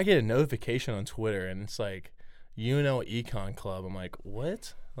 I get a notification on Twitter, and it's like UNL Econ Club. I'm like,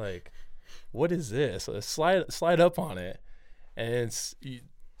 what? Like, what is this? Slide up on it, and it's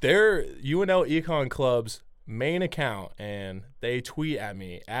their UNL Econ Club's main account, and they tweet at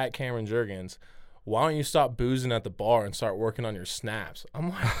me at Cameron Jurgens, why don't you stop boozing at the bar and start working on your snaps?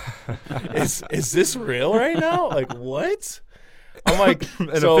 I'm like, is this real right now? Like, what? I'm like, An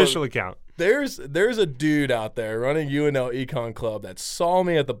official account. There's a dude out there running UNL Econ Club that saw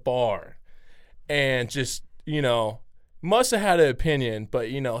me at the bar and just, must have had an opinion, but,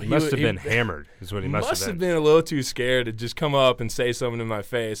 he must have been hammered is what he must have been a little too scared to just come up and say something in my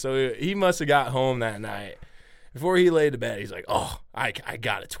face. So he must have got home that night. Before he laid to bed, he's like, oh, I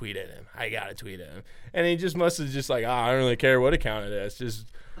got to tweet at him. And he just must have just like, I don't really care what account it is.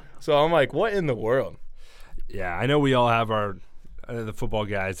 So I'm like, what in the world? Yeah, I know we all have the football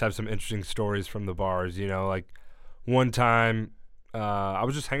guys have some interesting stories from the bars. Like one time I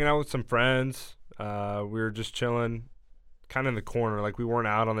was just hanging out with some friends. We were just chilling kind of in the corner. Like we weren't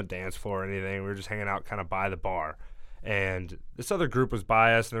out on the dance floor or anything. We were just hanging out kind of by the bar. And this other group was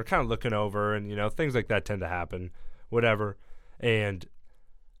by us, and they're kind of looking over, and, things like that tend to happen, whatever. And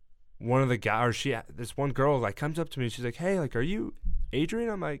one of the guys, this one girl, like, comes up to me, and she's like, hey, like, are you Adrian?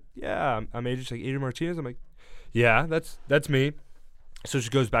 I'm like, yeah, I'm Adrian. She's like, Adrian Martinez? I'm like, yeah, that's me. So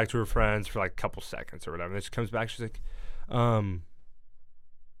she goes back to her friends for, like, a couple seconds or whatever. And then she comes back, she's like,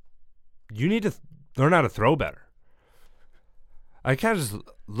 you need to learn how to throw better. I kind of just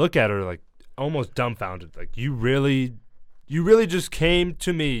look at her, like, almost dumbfounded. Like, you really just came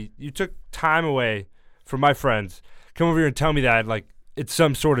to me. You took time away from my friends. Come over here and tell me that, like, it's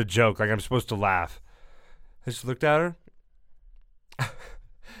some sort of joke. Like, I'm supposed to laugh. I just looked at her.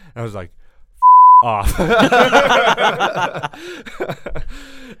 I was like, off.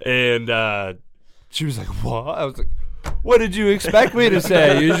 And she was like, what? I was like, what did you expect me to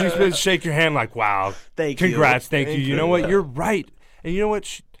say? You just supposed to shake your hand like, wow. Congrats. Thank you. You know what? You're right. And you know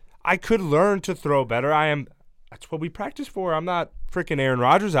what? I could learn to throw better. That's what we practice for. I'm not freaking Aaron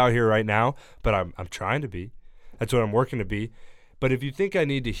Rodgers out here right now, but I'm trying to be. That's what I'm working to be. But if you think I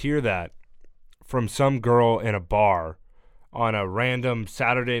need to hear that from some girl in a bar on a random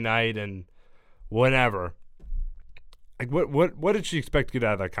Saturday night and whatever, Like what did she expect to get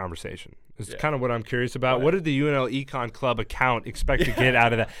out of that conversation? Is kind of what I'm curious about. What did the UNL Econ Club account expect to get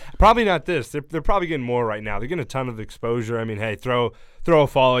out of that? Probably not this. They're probably getting more right now. They're getting a ton of exposure. I mean, hey, throw a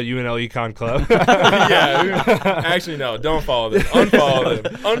follow at UNL Econ Club. Actually, no, don't follow them.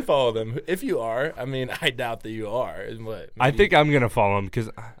 Unfollow them. If you are, I mean, I doubt that you are. But I think I'm gonna follow them because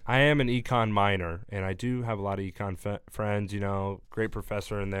I am an econ minor and I do have a lot of econ friends. Great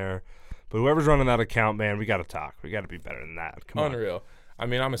professor in there. But whoever's running that account, man, we got to talk. We got to be better than that. Come on. Unreal. I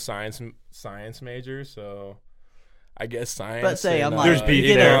mean, I'm a science major, so I guess science. But say, I'm there's like, beef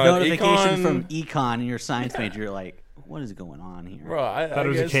you get there. a notification from econ in your science major, you're like, what is going on here? Bro, I thought it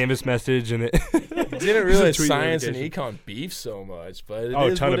was a Canvas message, and it didn't realize science and econ beef so much, but it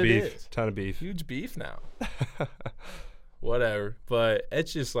is ton what of it beef, is. ton of beef, huge beef now. Whatever, but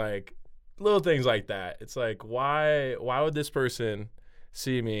it's just like little things like that. It's like, why would this person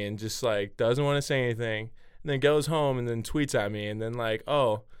see me and just like doesn't want to say anything, and then goes home and then tweets at me, and then like,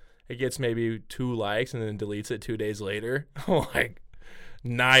 oh, it gets maybe 2 likes and then deletes it 2 days later. I'm like,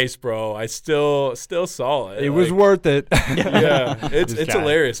 nice, bro. I still saw it. It was worth it. Yeah, it's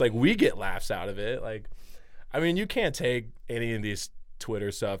hilarious. Like, we get laughs out of it. Like, I mean, you can't take any of these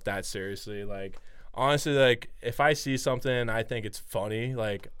Twitter stuff that seriously. Like, honestly, like if I see something and I think it's funny,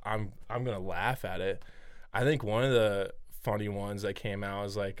 like I'm gonna laugh at it. I think one of the funny ones that came out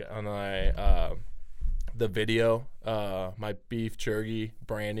was like on my the video, my beef jerky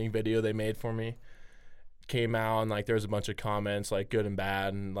branding video they made for me came out, and like there was a bunch of comments like good and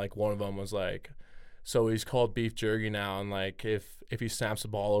bad, and like one of them was like, so he's called beef jerky now, and like if he snaps the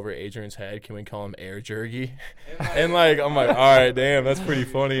ball over Adrian's head, can we call him air jerky? And like I'm like, all right, damn, that's pretty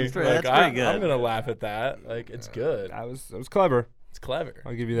funny. That's pretty good. I'm gonna laugh at that. Like, it's good. That was clever. It's clever.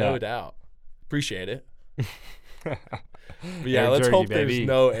 I'll give you that. No doubt. Appreciate it. But yeah, Air let's jerky, hope baby. there's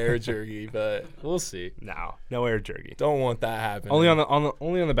no air jerky, but we'll see. No air jerky. Don't want that happening.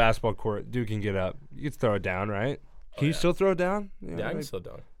 Only on the basketball court, dude can get up. You can throw it down, right? Can you still throw it down? Yeah, I can still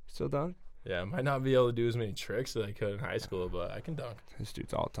dunk. Still dunk? Yeah, I might not be able to do as many tricks as I could in high school, but I can dunk. This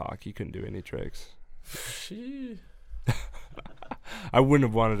dude's all talk. He couldn't do any tricks. She... I wouldn't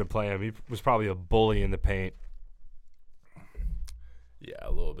have wanted to play him. He was probably a bully in the paint. Yeah,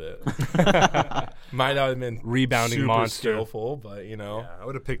 a little bit. Might not have been Rebounding super monster. skillful, but you know, Yeah, I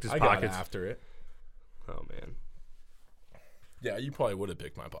would have picked his I pockets. got after it. Oh man. Yeah, you probably would have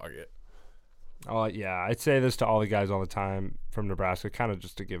picked my pocket. Oh yeah, I'd say this to all the guys all the time from Nebraska, kind of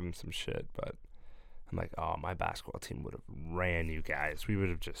just to give them some shit. But I'm like, oh, my basketball team would have ran you guys. We would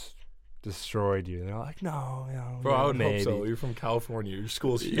have just destroyed you. And they're like, no, Bro, I would maybe. hope so. You're from California. Your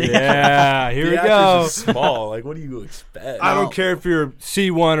school's huge. Yeah, here we The go. Actors is small. Like, what do you expect? I don't care if you're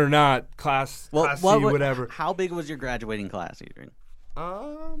C1 or not, class C, what, whatever. How big was your graduating class, Adrian?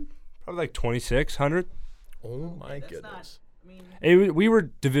 Probably like 2,600. Oh my goodness. We were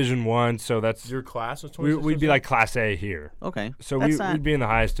Division 1, so that's Your class was 26? we'd be like Class A here. Okay. So That's we'd be in the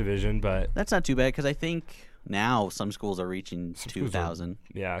highest division, but That's not too bad because I think now some schools are reaching schools are- 2,000.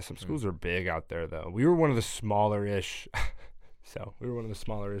 yeah, some schools are big out there though. We were one of the smaller-ish,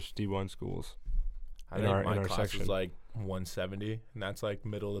 D1 schools. I in think our- my in our class section. was like 170, and that's like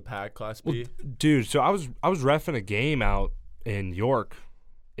middle of the pack, Class B. Dude, so I was reffing a game out in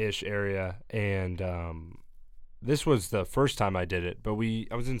York-ish area, and this was the first time I did it. But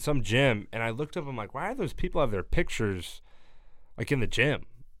I was in some gym, and I looked up. I'm like, why are those people have their pictures like in the gym?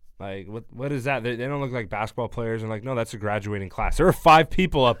 Like, what is that? They don't look like basketball players. And like, no, that's a graduating class. There were 5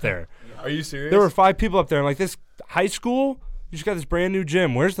 people up there. Are you serious? There were 5 people up there. And like, this high school, you just got this brand new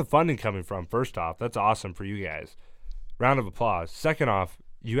gym. Where's the funding coming from? First off, that's awesome for you guys. Round of applause. Second off,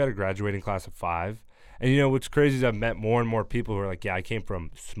 you had a graduating class of 5. And you know what's crazy is I've met more and more people who are like, yeah, I came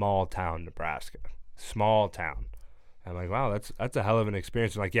from small town Nebraska. Small town. I'm like, wow, that's a hell of an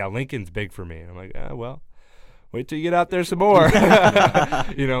experience. They're like, yeah, Lincoln's big for me. And I'm like, well, wait till you get out there some more.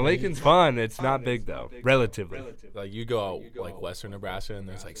 You know, Lincoln's fun. It's not big though, relatively. Like, you go out like Western Nebraska, and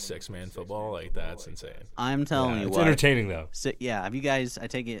there's like 6-man football. Like, that's insane. I'm telling you It's what. entertaining though. Yeah, have you guys, I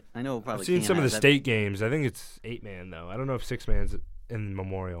take it, I know probably I've seen Cam some of the has. state games. I think it's 8-man though. I don't know if 6-man's in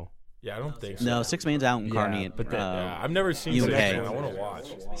Memorial. Yeah, I don't think so. No, 6-man's out in Yeah, Kearney. but Yeah, I've never seen UK. 6-man. I want to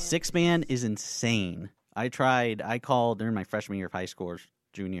watch. 6-man is insane. I called during my freshman year of high school, or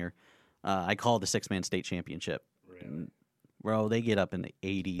junior, I called the 6-man state championship. And, bro, they get up in the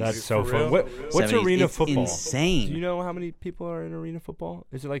 80s. That's so For fun. real? What's 70s. arena It's football? insane. Do you know how many people are in arena football?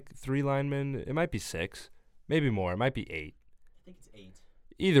 Is it like 3 linemen? It might be 6, maybe more. It might be 8. I think it's 8.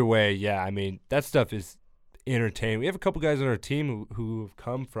 Either way, yeah. I mean, that stuff is entertaining. We have a couple guys on our team who have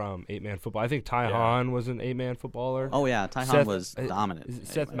come from 8-man football. I think Ty Hahn was an 8-man footballer. Oh, yeah, Ty Hahn Seth- was dominant. Is it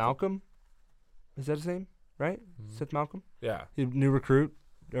Seth Malcolm? Is that his name? right? Seth Malcolm? Yeah. New recruit,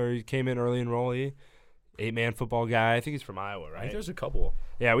 or he came in early enrollee. 8-man football guy. I think he's from Iowa, right? I think there's a couple.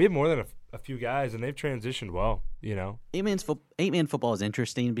 Yeah, we have more than a few guys, and they've transitioned well, you know. 8-man football is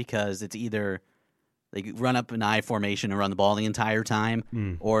interesting because it's either they run up an I formation and run the ball the entire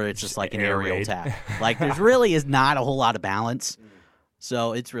time, or it's just like an aerial attack. Like, there's really is not a whole lot of balance.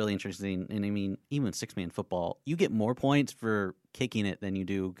 So it's really interesting. And, I mean, even 6-man football, you get more points for kicking it than you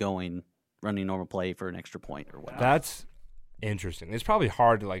do running normal play for an extra point or whatever. That's interesting. It's probably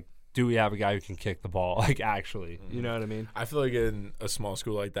hard to, like, do we have a guy who can kick the ball, like, actually? You know what I mean? I feel like in a small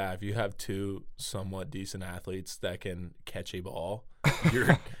school like that, if you have two somewhat decent athletes that can catch a ball,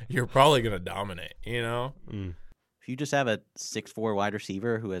 you're probably going to dominate, you know? If you just have a 6'4" wide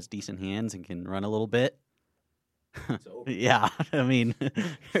receiver who has decent hands and can run a little bit, yeah, I mean,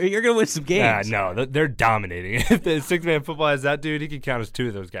 you're going to win some games. Yeah, no, they're dominating. If the 6-man football has that dude, he could count as 2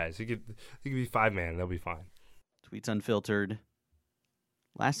 of those guys. He could be 5-man. They'll be fine. Tweets Unfiltered.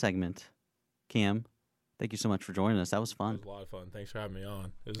 Last segment. Cam, thank you so much for joining us. That was fun. It was a lot of fun. Thanks for having me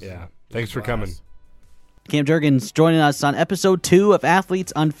on. Thanks for coming. Cam Jurgens joining us on episode 2 of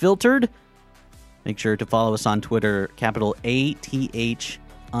Athletes Unfiltered. Make sure to follow us on Twitter, capital ATH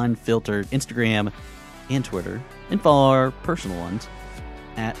Unfiltered, Instagram and Twitter, and follow our personal ones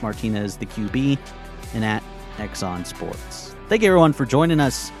at Martinez the QB and at Exxon Sports. Thank you everyone for joining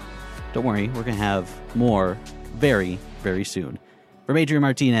us. Don't worry, we're going to have more very, very soon. For Adrian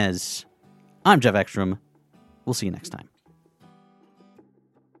Martinez, I'm Jeff Ekstrom. We'll see you next time.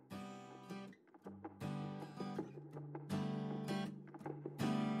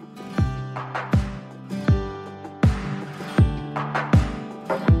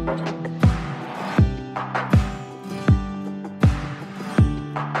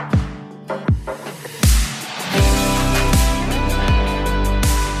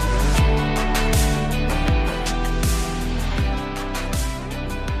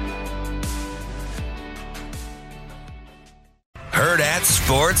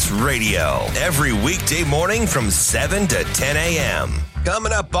 Sports Radio, every weekday morning from 7 to 10 a.m.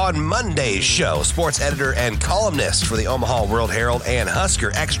 Coming up on Monday's show, sports editor and columnist for the Omaha World Herald and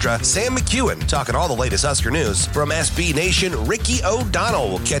Husker Extra, Sam McEwen, talking all the latest Husker news. From SB Nation, Ricky O'Donnell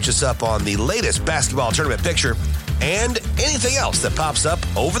will catch us up on the latest basketball tournament picture and anything else that pops up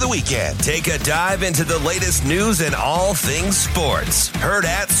over the weekend. Take a dive into the latest news and all things sports. Heard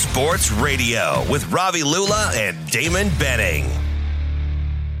at Sports Radio with Ravi Lula and Damon Benning.